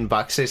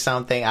 or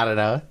something. I don't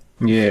know.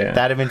 Yeah.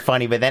 That'd have been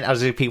funny, but then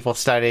other people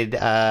started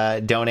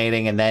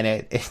donating, and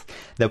then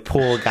the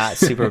pool got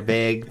super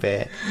big.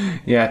 But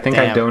yeah, I think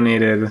I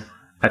donated.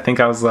 I think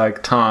I was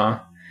like, Tom,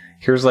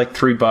 here's like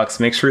 $3.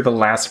 Make sure the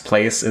last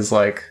place is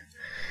like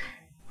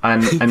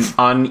an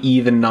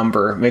uneven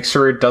number. Make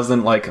sure it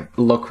doesn't like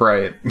look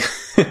right.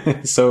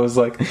 So it was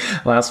like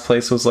last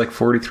place was like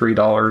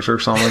 $43 or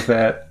something like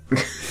that.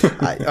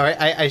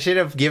 I should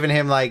have given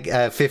him like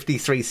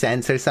 53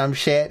 cents or some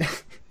shit.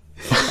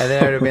 And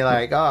then I would have been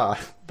like, oh,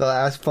 the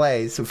last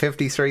place,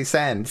 53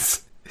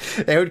 cents.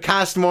 It would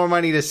cost more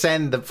money to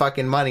send the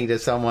fucking money to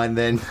someone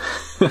than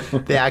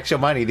the actual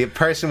money. The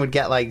person would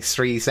get like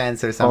 3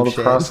 cents or some all the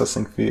shit.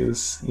 processing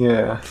fees.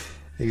 Yeah.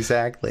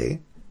 Exactly.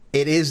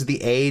 It is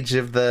the age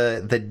of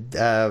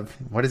the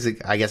what is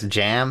it? I guess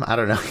jam? I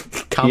don't know.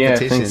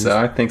 Competitions.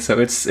 Yeah, I think so.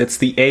 It's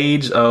the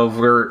age of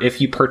where if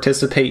you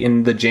participate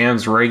in the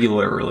jams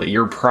regularly,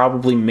 you're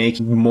probably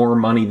making more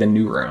money than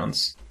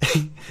Newgrounds.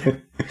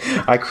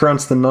 I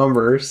crunched the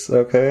numbers,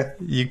 okay?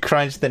 You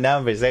crunched the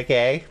numbers,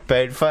 okay?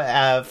 But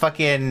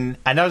fucking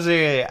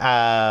another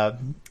what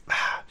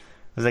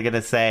was I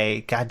gonna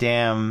say?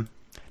 Goddamn.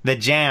 The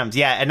jams,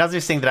 yeah. Another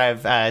thing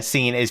that I've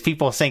seen is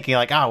people thinking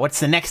like, "Oh, what's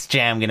the next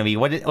jam gonna be?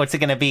 What's it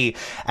gonna be?"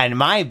 And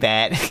my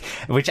bet,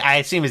 which I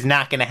assume is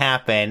not gonna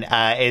happen,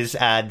 is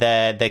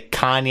the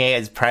Kanye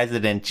as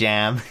president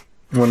jam.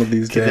 One of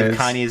these days. Because of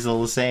Kanye's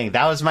little saying.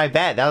 That was my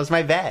bet.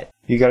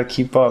 You got to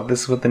keep up.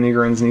 This is what the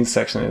Newgrounds news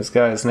section is,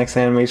 guys. Next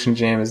animation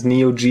jam is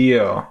Neo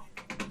Geo.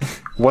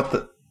 What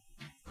the?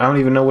 I don't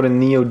even know what a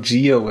Neo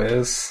Geo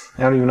is.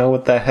 I don't even know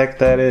what the heck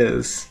that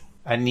is.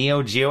 A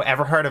Neo Geo?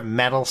 Ever heard of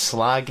Metal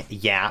Slug?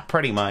 Yeah,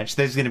 pretty much.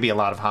 There's going to be a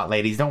lot of hot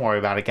ladies. Don't worry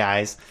about it,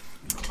 guys.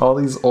 All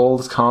these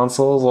old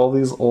consoles, all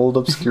these old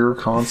obscure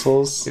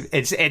consoles.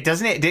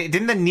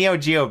 Didn't the Neo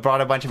Geo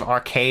brought a bunch of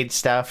arcade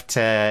stuff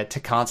to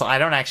console? I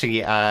don't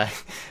actually know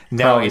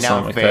Probably enough.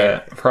 Something like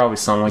that. Probably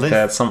something like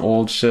that. Some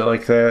old shit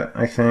like that,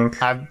 I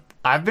think.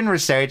 I've been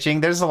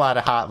researching. There's a lot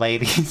of hot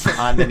ladies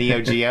on the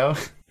Neo Geo.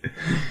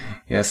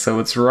 Yeah, so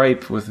it's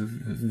ripe with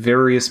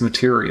various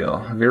material,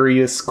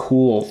 various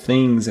cool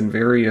things, and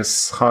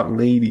various hot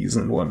ladies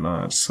and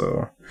whatnot.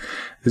 So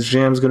this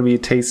jam's going to be a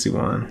tasty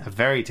one. A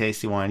very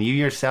tasty one. You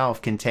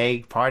yourself can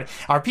take part.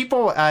 Are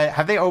people,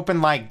 have they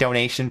opened like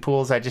donation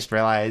pools? I just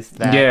realized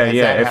that.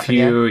 Yeah. If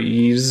you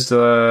use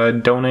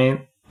donate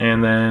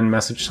and then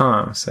message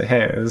Tom, say,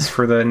 hey, this is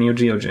for the Neo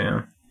Geo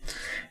Jam.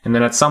 And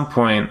then at some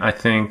point, I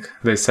think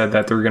they said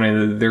that they're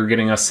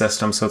getting a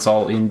system, so it's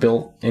all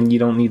inbuilt, and you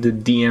don't need to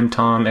DM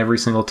Tom every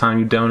single time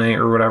you donate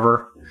or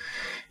whatever.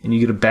 And you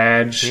get a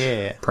badge.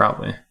 Yeah.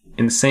 Probably.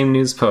 In the same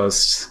news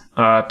post,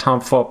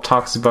 Tom Fulp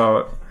talks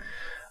about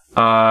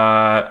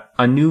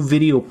a new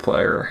video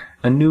player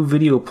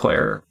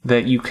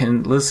that you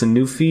can listen,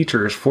 new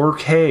features,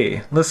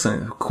 4K.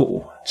 Listen,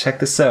 cool. Check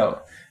this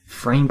out.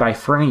 Frame by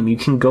frame. You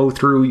can go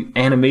through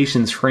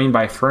animations frame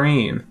by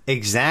frame.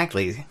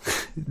 Exactly.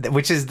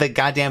 Which is the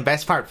goddamn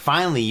best part.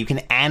 Finally, you can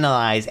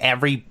analyze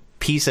every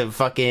piece of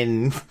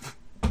fucking...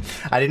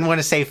 I didn't want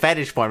to say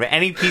fetish porn, but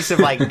any piece of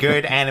like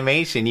good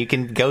animation, you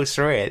can go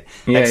through it.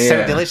 That's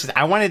so delicious.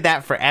 I wanted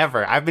that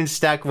forever. I've been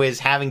stuck with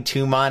having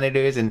 2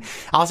 monitors and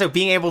also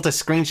being able to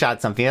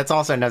screenshot something. That's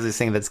also another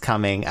thing that's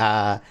coming.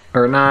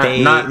 Or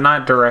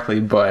not directly,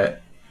 but...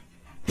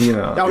 You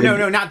know,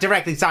 no, not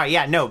directly. Sorry,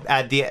 yeah, no.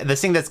 The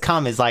thing that's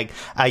come is like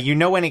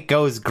when it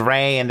goes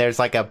gray and there's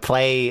like a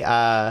play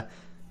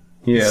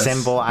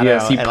symbol. I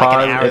don't know.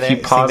 If you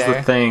pause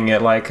the thing,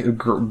 it like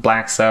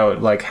blacks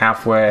out like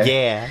halfway.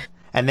 Yeah,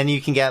 and then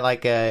you can get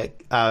like a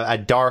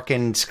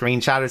darkened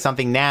screenshot or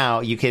something.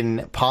 Now you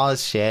can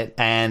pause shit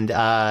and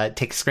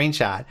take a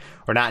screenshot.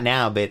 Or not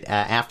now, but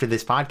after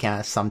this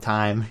podcast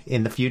sometime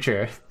in the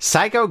future.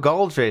 Psycho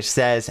Goldfish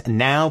says,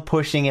 now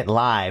pushing it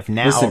live.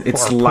 Now, listen,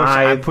 it's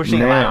live I'm pushing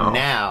now. it live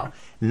now.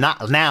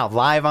 Not now,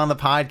 live on the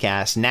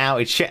podcast. Now,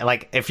 it's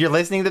like, if you're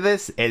listening to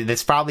this,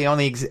 this probably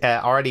only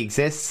already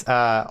exists,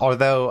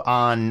 although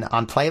on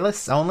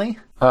playlists only.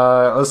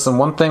 Listen,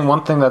 one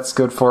thing that's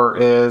good for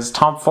is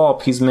Tom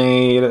Fulp. He's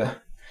made...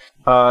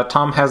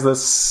 Tom has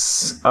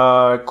this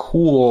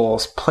cool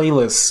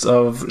playlist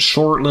of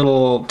short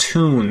little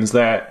tunes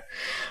that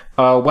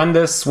when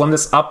this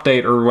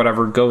update or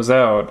whatever goes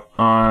out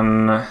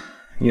on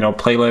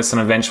playlists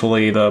and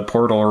eventually the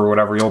portal or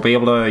whatever, you'll be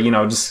able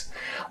to just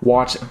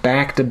watch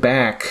back to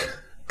back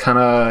kind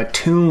of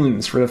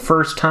tunes for the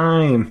first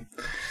time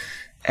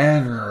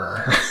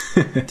ever.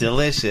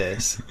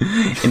 Delicious.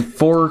 In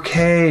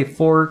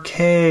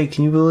 4K.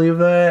 Can you believe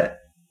that?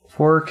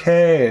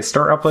 4K.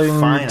 Start uploading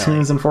your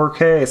tunes in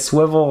 4K.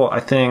 Swivel, I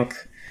think.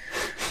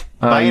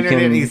 My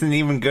internet isn't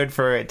even good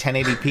for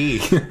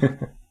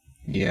 1080p.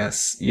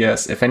 Yes.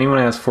 If anyone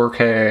has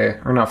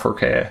 4K, or not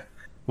 4K.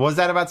 What was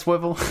that about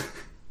Swivel?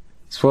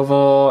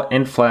 Swivel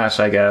and Flash,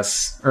 I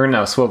guess. Or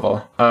no,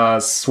 Swivel.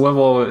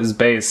 Swivel is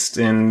based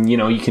in,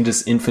 you can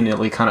just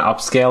infinitely kind of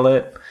upscale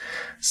it.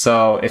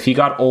 So if you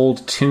got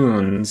old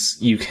tunes,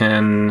 you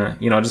can,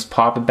 just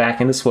pop it back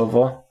into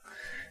Swivel.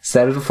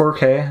 Set it to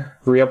 4K,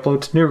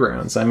 re-upload to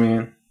Newgrounds. I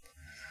mean,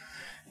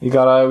 We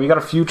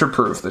gotta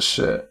future-proof this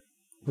shit.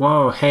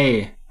 Whoa,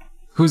 hey,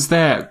 who's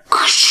that?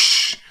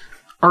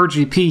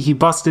 RGP, he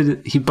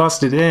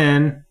busted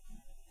in.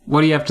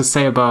 What do you have to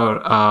say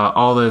about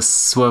all this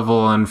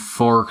swivel and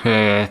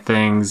 4K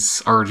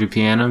things, RGP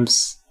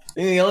Anims?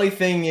 The only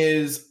thing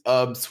is,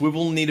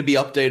 swivel need to be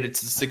updated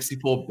to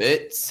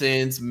 64-bit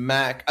since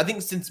Mac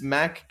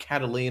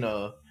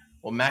Catalina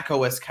or Mac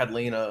OS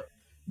Catalina,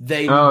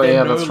 they're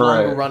no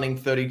longer running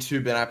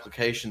 32-bit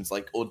applications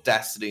like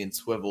Audacity and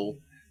Swivel.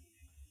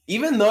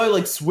 Even though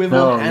like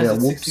Swivel has a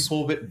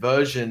 64-bit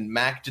version,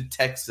 Mac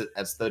detects it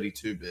as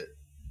 32-bit.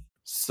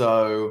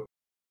 So,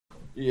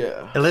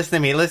 yeah.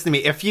 Listen to me.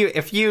 If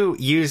you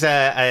use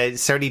a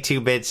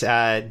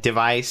 32-bit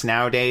device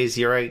nowadays,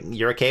 you're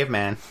a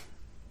caveman.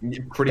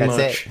 Pretty much.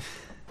 That's it.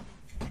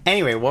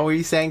 Anyway, what were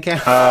you saying, Ken?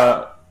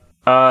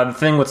 The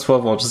thing with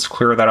Swivel, just to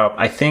clear that up,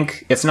 I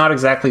think it's not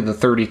exactly the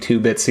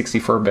 32-bit,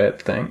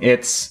 64-bit thing.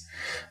 It's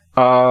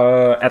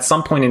at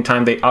some point in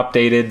time they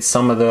updated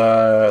some of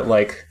the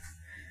like.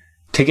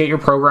 To get your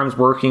programs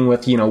working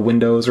with,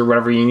 Windows or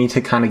whatever, you need to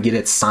kind of get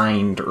it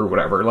signed or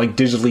whatever, like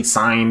digitally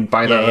signed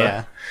by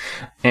the...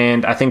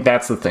 And I think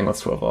that's the thing with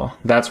Swivel.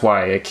 That's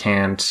why it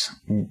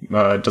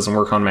doesn't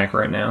work on Mac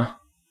right now.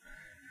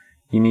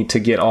 You need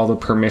to get all the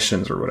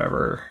permissions or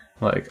whatever.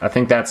 Like, I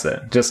think that's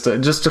it. Just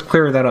to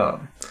clear that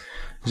up.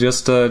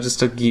 Just to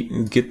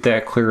get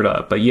that cleared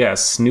up. But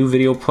yes, new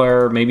video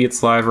player, maybe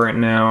it's live right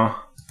now.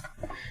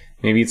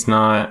 Maybe it's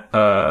not.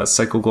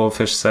 Psycho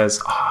Goldfish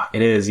says,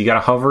 it is. You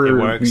gotta hover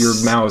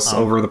your mouse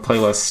over the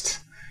playlist.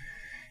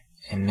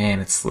 And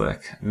man, it's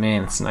slick.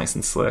 Man, it's nice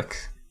and slick.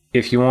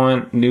 If you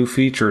want new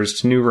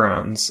features to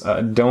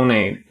Newgrounds,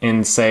 donate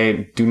and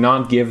say, do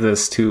not give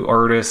this to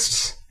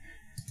artists.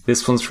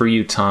 This one's for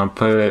you, Tom.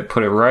 Put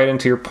it right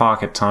into your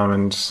pocket, Tom.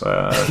 And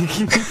I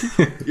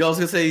was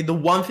gonna say, the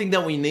one thing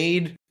that we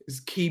need is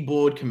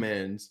keyboard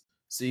commands.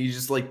 So you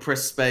just like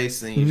press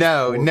space and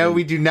No,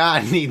 we do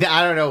not need that.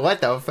 I don't know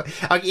what the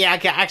okay, yeah,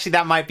 okay, actually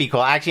that might be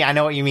cool. Actually, I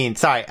know what you mean.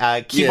 Sorry.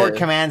 Keyboard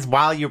commands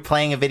while you're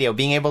playing a video,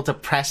 being able to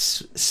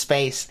press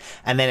space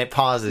and then it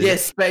pauses. Yeah,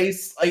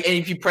 space. Like, and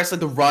if you press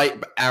like the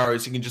right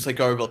arrows, you can just like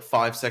go over like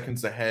 5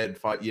 seconds ahead.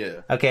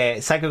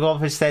 Okay, Psycho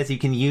Goldfish says you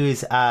can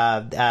use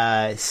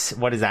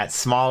what is that?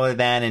 Smaller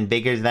than and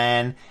bigger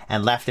than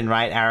and left and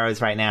right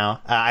arrows right now.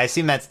 I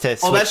assume that's to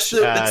switch.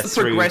 That's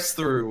the progress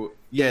through.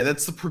 Yeah,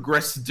 that's the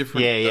progress to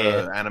different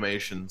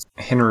animations.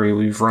 Henry,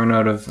 we've run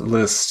out of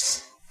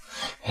lists.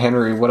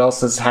 Henry, what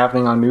else is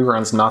happening on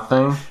Newgrounds?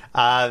 Nothing?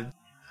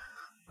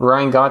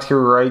 Ryan got here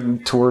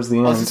right towards the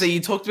end. I was going to say,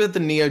 you talked about the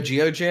Neo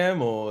Geo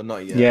Jam or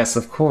not yet? Yes,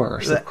 of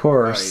course.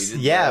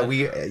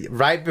 We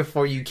right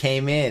before you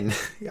came in.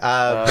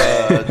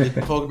 Did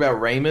you talk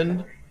about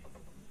Raymond?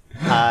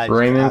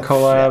 Raymond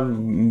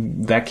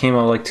collab, that came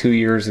out like 2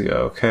 years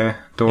ago, okay?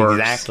 Dorks.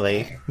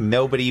 Exactly.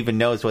 Nobody even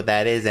knows what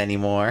that is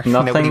anymore.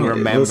 Nobody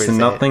remembers it.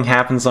 Nothing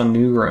happens on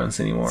Newgrounds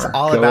anymore. It's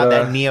all about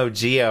that Neo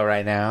Geo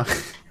right now.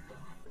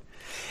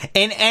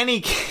 In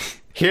any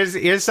case,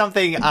 here's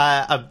something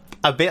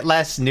a bit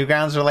less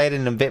Newgrounds related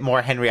and a bit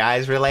more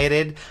HenryEYES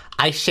related.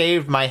 I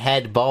shaved my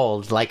head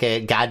bald like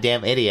a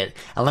goddamn idiot.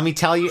 And let me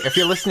tell you, if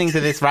you're listening to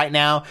this right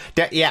now,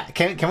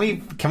 can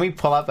we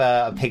pull up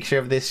a picture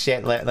of this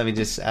shit? Let me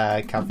just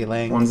copy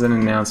link. One's an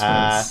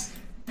announcement.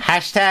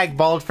 Hashtag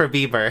bald for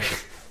Bieber.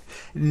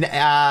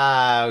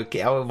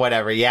 Okay,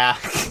 whatever, yeah.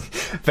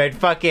 But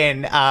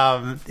fucking,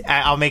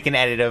 I'll make an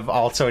edit of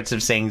all sorts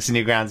of things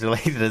Newgrounds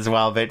related as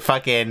well. But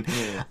fucking,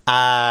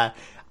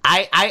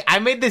 I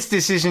made this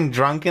decision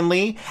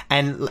drunkenly,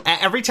 and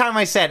every time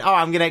I said,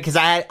 I'm gonna, because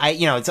I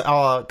it's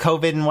all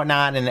COVID and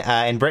whatnot, and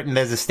in Britain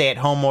there's a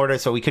stay-at-home order,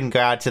 so we couldn't go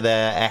out to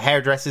the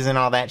hairdressers and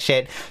all that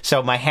shit,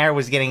 so my hair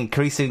was getting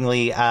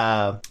increasingly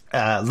long,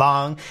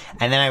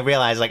 and then I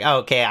realized, like,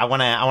 okay, I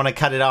wanna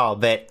cut it all,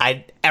 but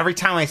every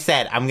time I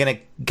said I'm gonna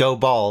go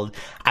bald,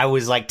 I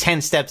was like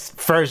 10 steps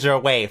further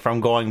away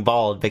from going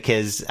bald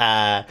because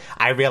I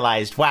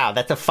realized, wow,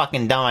 that's a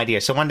fucking dumb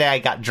idea. So one day I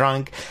got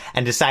drunk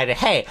and decided,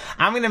 hey,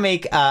 I'm gonna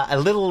make a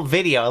little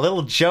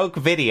joke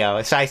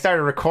video. So I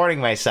started recording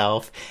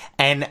myself,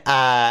 and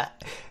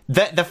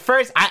the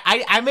first,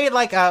 I made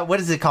like what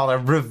is it called? A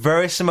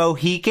reverse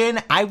Mohican.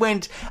 I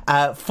went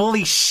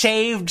fully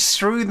shaved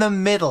through the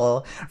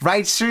middle,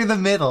 right through the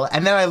middle,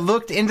 and then I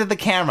looked into the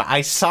camera.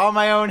 I saw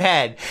my own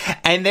head,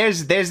 and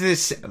there's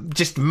this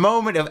just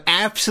moment of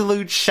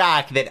absolute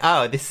shock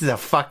that, this is a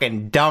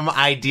fucking dumb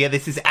idea.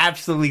 This is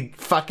absolutely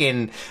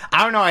fucking,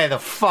 I don't know how the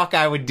fuck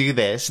I would do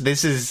this.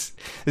 This is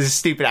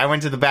stupid. I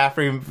went to the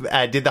bathroom,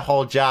 did the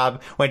whole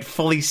job, went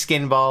fully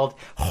skin bald.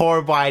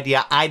 Horrible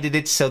idea. I did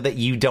it so that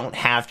you don't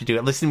have to do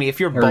it. Listen to me. If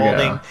you're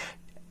balding,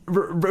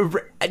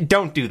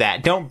 don't do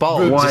that. Don't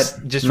bald.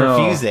 Just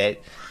refuse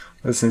it.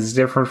 Listen, it's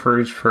different for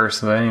each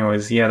person. But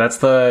anyways, yeah, that's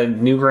the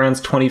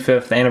Newgrounds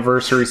 25th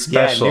anniversary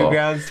special. Yeah,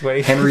 Newgrounds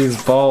 25th.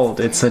 Henry's bald.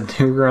 It's a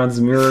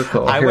Newgrounds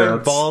miracle. I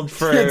went bald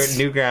for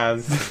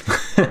Newgrounds.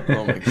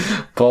 Oh my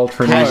God. Bald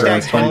for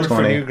Newgrounds 2020.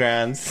 For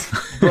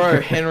Newgrounds.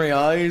 Bro,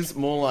 HenryEYES,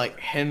 more like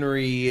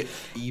Henry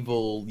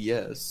Evil,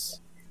 yes.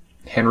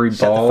 Henry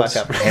Bald.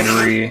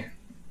 Henry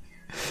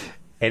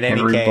In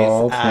any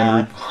case,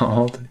 Henry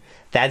Bald.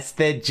 That's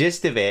the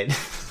gist of it.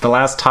 The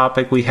last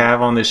topic we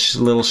have on this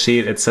little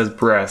sheet, it says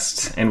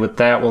breast. And with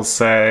that, we'll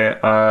say...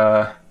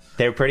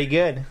 they're pretty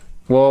good.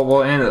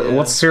 Well, and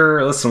what's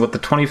your... Listen, with the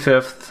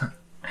 25th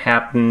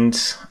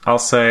happened, I'll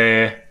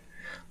say...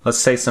 Let's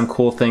say some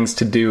cool things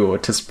to do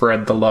to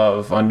spread the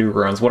love on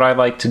Newgrounds. What I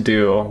like to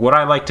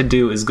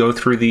do is go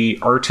through the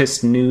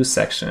artist news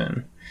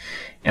section.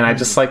 And I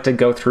just like to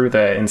go through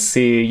that and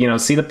see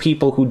the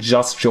people who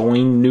just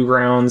joined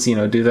Newgrounds,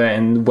 do that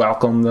and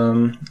welcome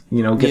them,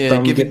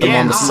 get them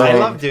on the site. I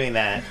love doing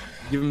that.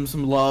 Give them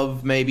some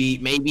love,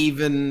 maybe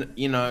even,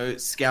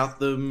 scout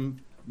them.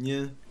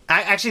 Yeah.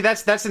 Actually,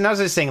 that's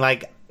another thing.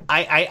 Like,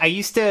 I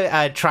used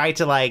to try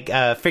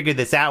to figure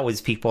this out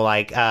with people,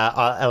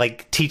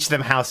 like teach them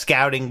how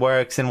scouting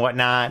works and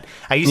whatnot.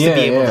 I used to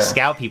be able to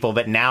scout people,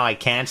 but now I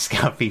can't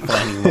scout people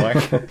anymore.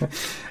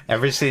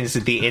 Ever since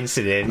the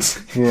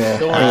incident. Yeah.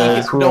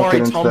 Don't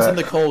worry, Tom's in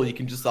the call. You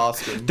can just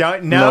ask him.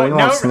 No,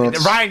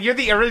 Ryan, you're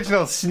the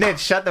original snitch.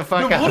 Shut the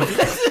fuck up.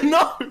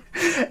 No.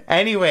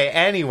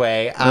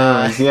 Anyway.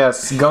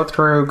 Yes, go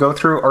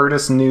through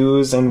artist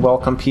news and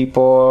welcome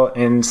people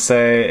and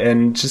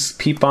just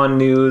peep on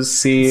news.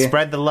 See,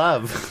 spread the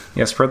love.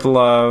 Yeah, spread the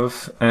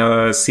love.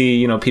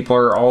 See, people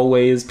are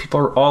always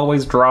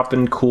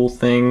dropping cool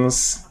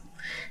things,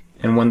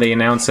 and when they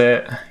announce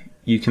it,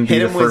 you can be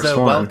the first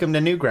one. Welcome to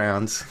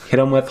Newgrounds. Hit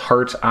them with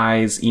heart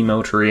eyes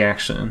emote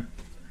reaction.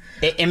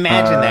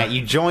 Imagine that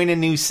you join a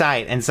new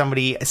site and some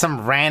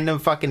random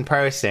fucking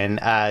person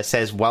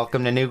says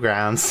welcome to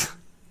Newgrounds.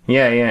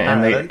 Yeah,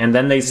 and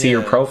then they see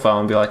your profile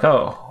and be like,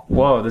 oh,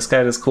 whoa, this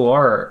guy does cool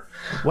art.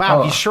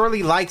 Wow, he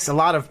surely likes a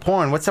lot of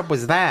porn. What's up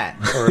with that?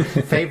 Or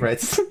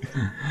favorites?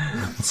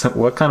 So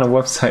what kind of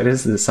website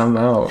is this? I'm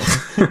out.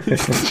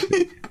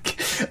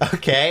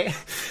 Okay.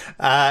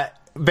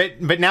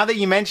 But now that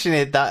you mention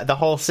it, the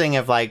whole thing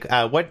of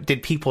what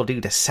did people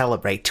do to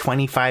celebrate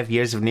 25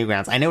 years of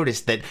Newgrounds? I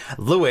noticed that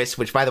Lewis,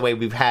 which by the way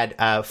we've had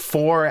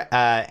 4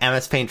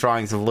 MS Paint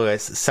drawings of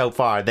Lewis so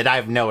far that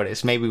I've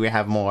noticed. Maybe we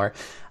have more.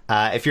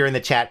 If you're in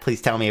the chat,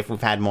 please tell me if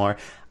we've had more.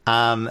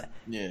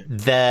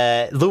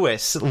 The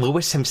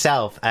Lewis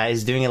himself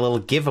is doing a little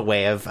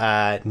giveaway of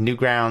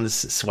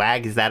Newgrounds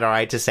swag. Is that all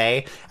right to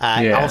say?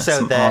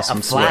 Also, a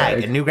flag,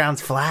 swag. A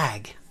Newgrounds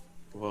flag.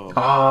 Whoa.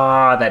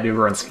 Oh, that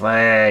Newgrounds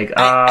flag.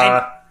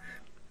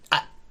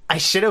 I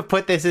should have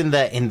put this in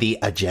the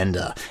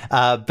agenda.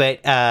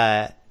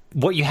 But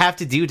what you have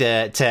to do to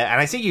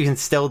and I think you can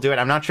still do it.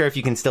 I'm not sure if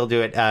you can still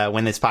do it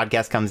when this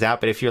podcast comes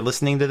out. But if you're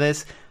listening to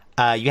this,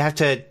 you have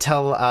to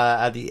tell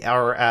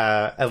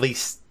at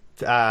least.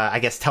 I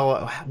guess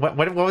tell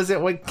what was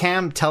it? What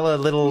Cam? Tell a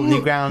little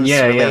Newgrounds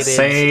related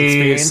say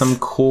experience. Some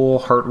cool,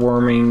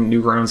 heartwarming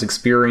Newgrounds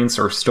experience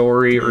or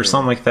story or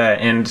something like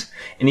that. And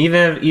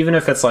even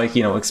if it's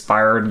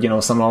expired,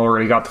 someone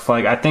already got the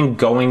flag. I think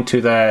going to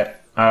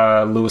that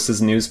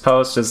Lewis's news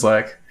post is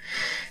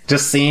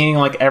just seeing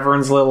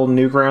everyone's little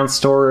Newgrounds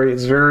story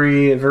is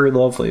very, very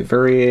lovely,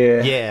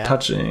 very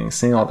touching.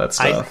 Seeing all that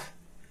stuff.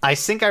 I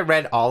think I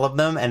read all of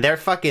them, and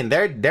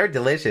they're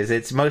delicious.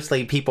 It's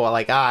mostly people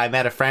I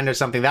met a friend or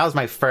something. That was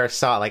my first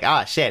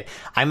thought. Shit,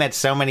 I met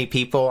so many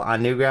people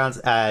on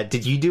Newgrounds.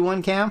 Did you do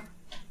one, Cam?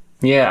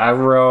 Yeah, I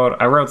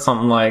wrote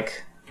something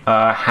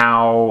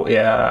how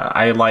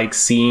I like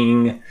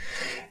seeing,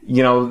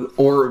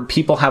 or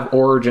people have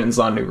origins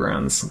on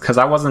Newgrounds, because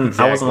I wasn't a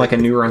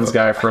Newgrounds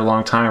guy for a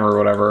long time or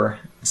whatever.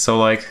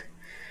 So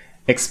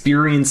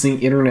experiencing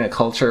internet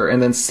culture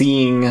and then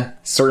seeing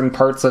certain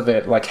parts of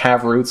it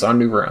have roots on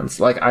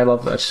Newgrounds. I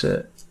love that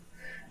shit.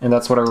 And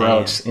that's what I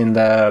wrote in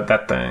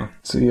that thing.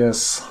 So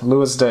yes,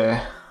 Lewis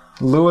Day.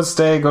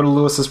 Go to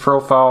Lewis's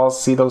profile,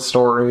 see those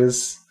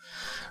stories.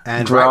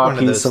 And write one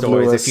of those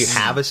stories. Lewis. If you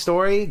have a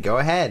story, go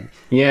ahead.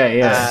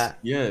 Yeah.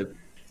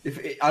 If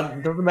it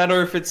doesn't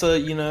matter if it's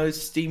a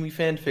steamy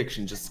fan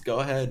fiction, just go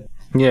ahead.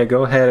 Yeah,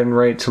 go ahead and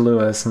write to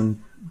Lewis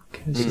and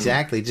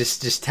exactly.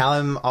 Just tell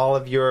him all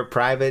of your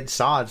private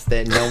thoughts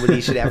that nobody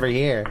should ever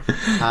hear.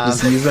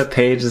 Just use that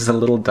page as a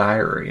little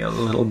diary, a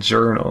little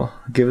journal.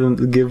 Give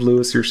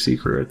Lewis your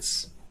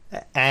secrets.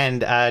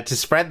 And to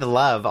spread the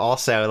love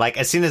also,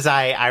 as soon as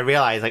I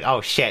realized, oh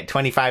shit,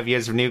 25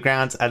 years of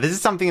Newgrounds, this is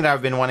something that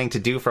I've been wanting to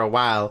do for a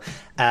while.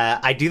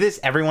 I do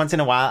this every once in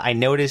a while. I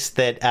notice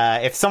that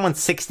if someone's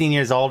 16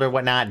 years old or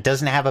whatnot,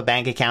 doesn't have a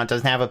bank account,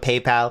 doesn't have a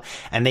PayPal,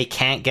 and they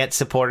can't get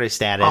supporter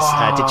status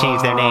to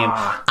change their name,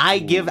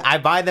 I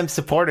buy them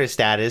supporter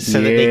status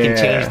so that they can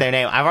change their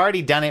name. I've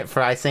already done it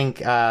for, I think,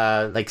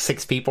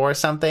 6 people or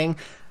something.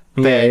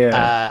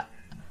 But,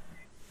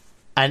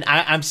 and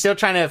I'm still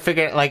trying to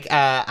figure,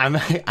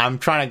 I'm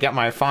trying to get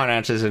my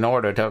finances in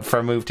order for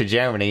a move to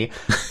Germany.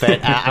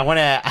 But I want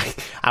to,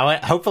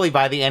 hopefully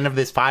by the end of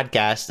this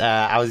podcast,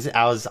 I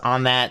was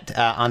on that,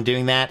 on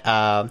doing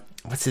that.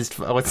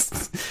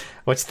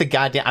 What's the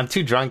goddamn? I'm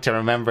too drunk to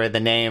remember the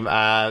name.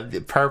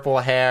 Purple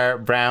hair,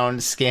 brown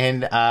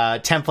skin,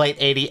 template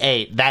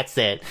 88. That's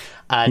it.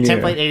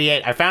 Template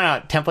 88. I found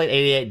out Template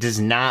 88 does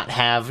not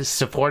have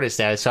supporter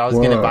status, so I was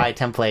going to buy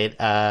Template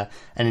an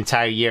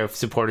entire year of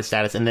supporter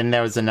status, and then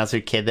there was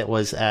another kid that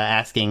was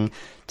asking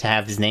to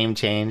have his name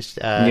changed.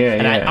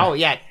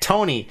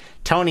 Tony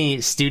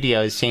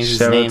Studios changed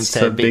his name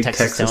to Big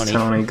Texas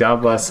Tony.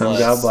 God bless him.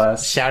 God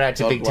bless. Shout out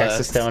to Big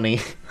Texas Tony.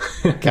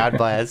 God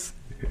bless.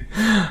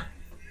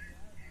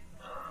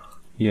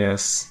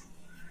 Yes.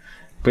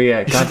 But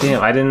yeah,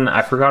 goddamn,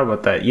 I forgot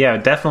about that. Yeah,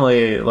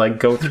 definitely like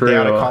go through,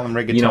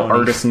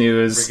 artist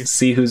news,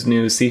 see who's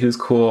new, see who's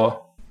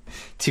cool.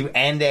 To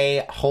end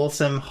a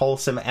wholesome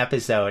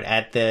episode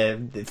at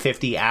the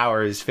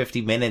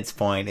 50 minutes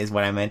point is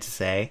what I meant to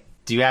say.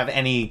 Do you have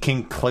any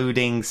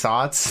concluding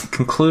thoughts?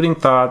 Concluding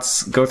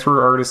thoughts, go through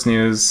artist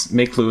news,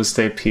 make Lewis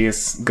Day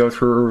peace, go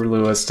through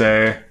Lewis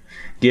Day,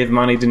 give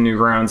money to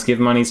Newgrounds,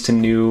 give monies to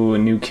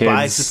new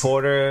kids.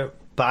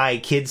 Buy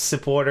kids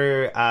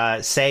supporter,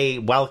 say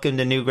welcome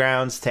to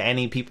Newgrounds to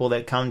any people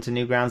that come to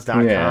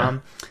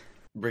newgrounds.com.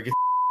 Yeah.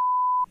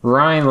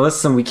 Ryan,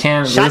 listen, we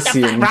can't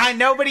listen. Ryan,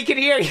 nobody can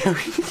hear you.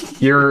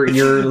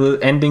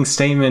 Your ending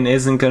statement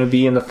isn't going to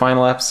be in the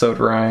final episode,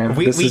 Ryan.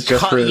 We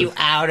cut you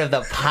out of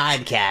the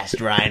podcast,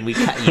 Ryan. We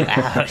cut you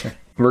out.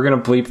 We're going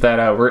to bleep that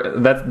out.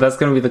 That's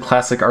going to be the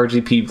classic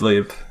RGP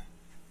bleep.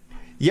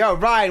 Yo,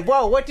 Ryan,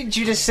 whoa, what did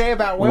you just say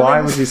about women?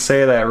 Why would you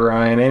say that,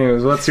 Ryan?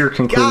 Anyways, what's your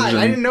conclusion, God,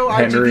 I didn't know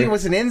Henry? RGP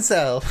was an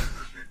incel.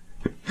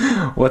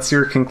 What's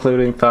your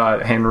concluding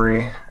thought,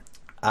 Henry?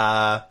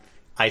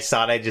 I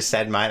thought I just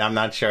said mine. I'm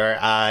not sure.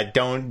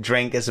 Don't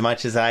drink as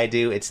much as I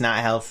do. It's not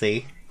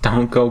healthy.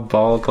 Don't go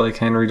bald like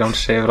Henry. Don't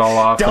shave it all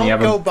off. Don't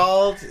go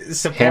bald.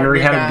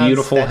 Henry had a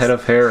beautiful head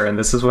of hair, and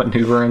this is what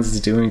Newgrounds is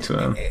doing to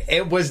him.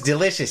 It was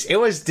delicious.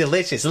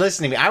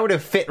 Listen to me. I would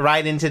have fit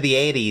right into the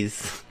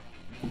 80s.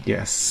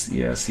 Yes.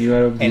 You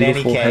had a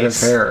beautiful head of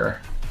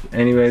hair.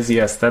 Anyways,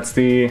 yes, that's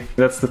the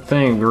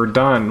thing. We're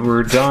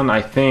done.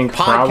 I think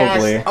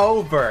probably.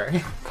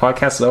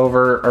 Podcast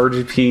over.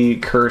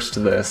 RGP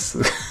cursed this.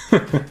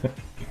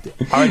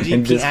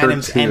 RGP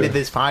Adams ended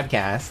this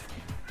podcast.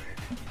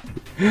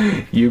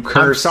 You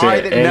cursed it. I'm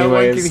sorry that no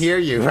one can hear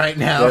you right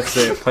now. That's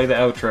it. Play the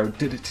outro.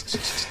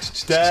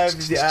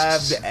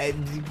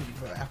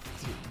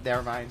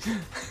 Never mind.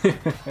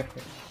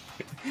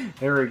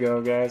 There we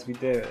go, guys. We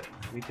did it.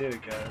 Guys.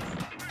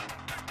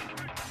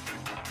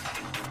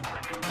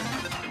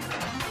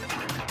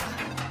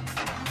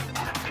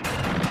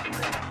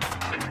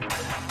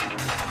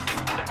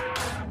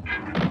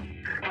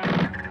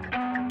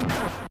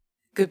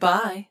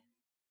 Goodbye.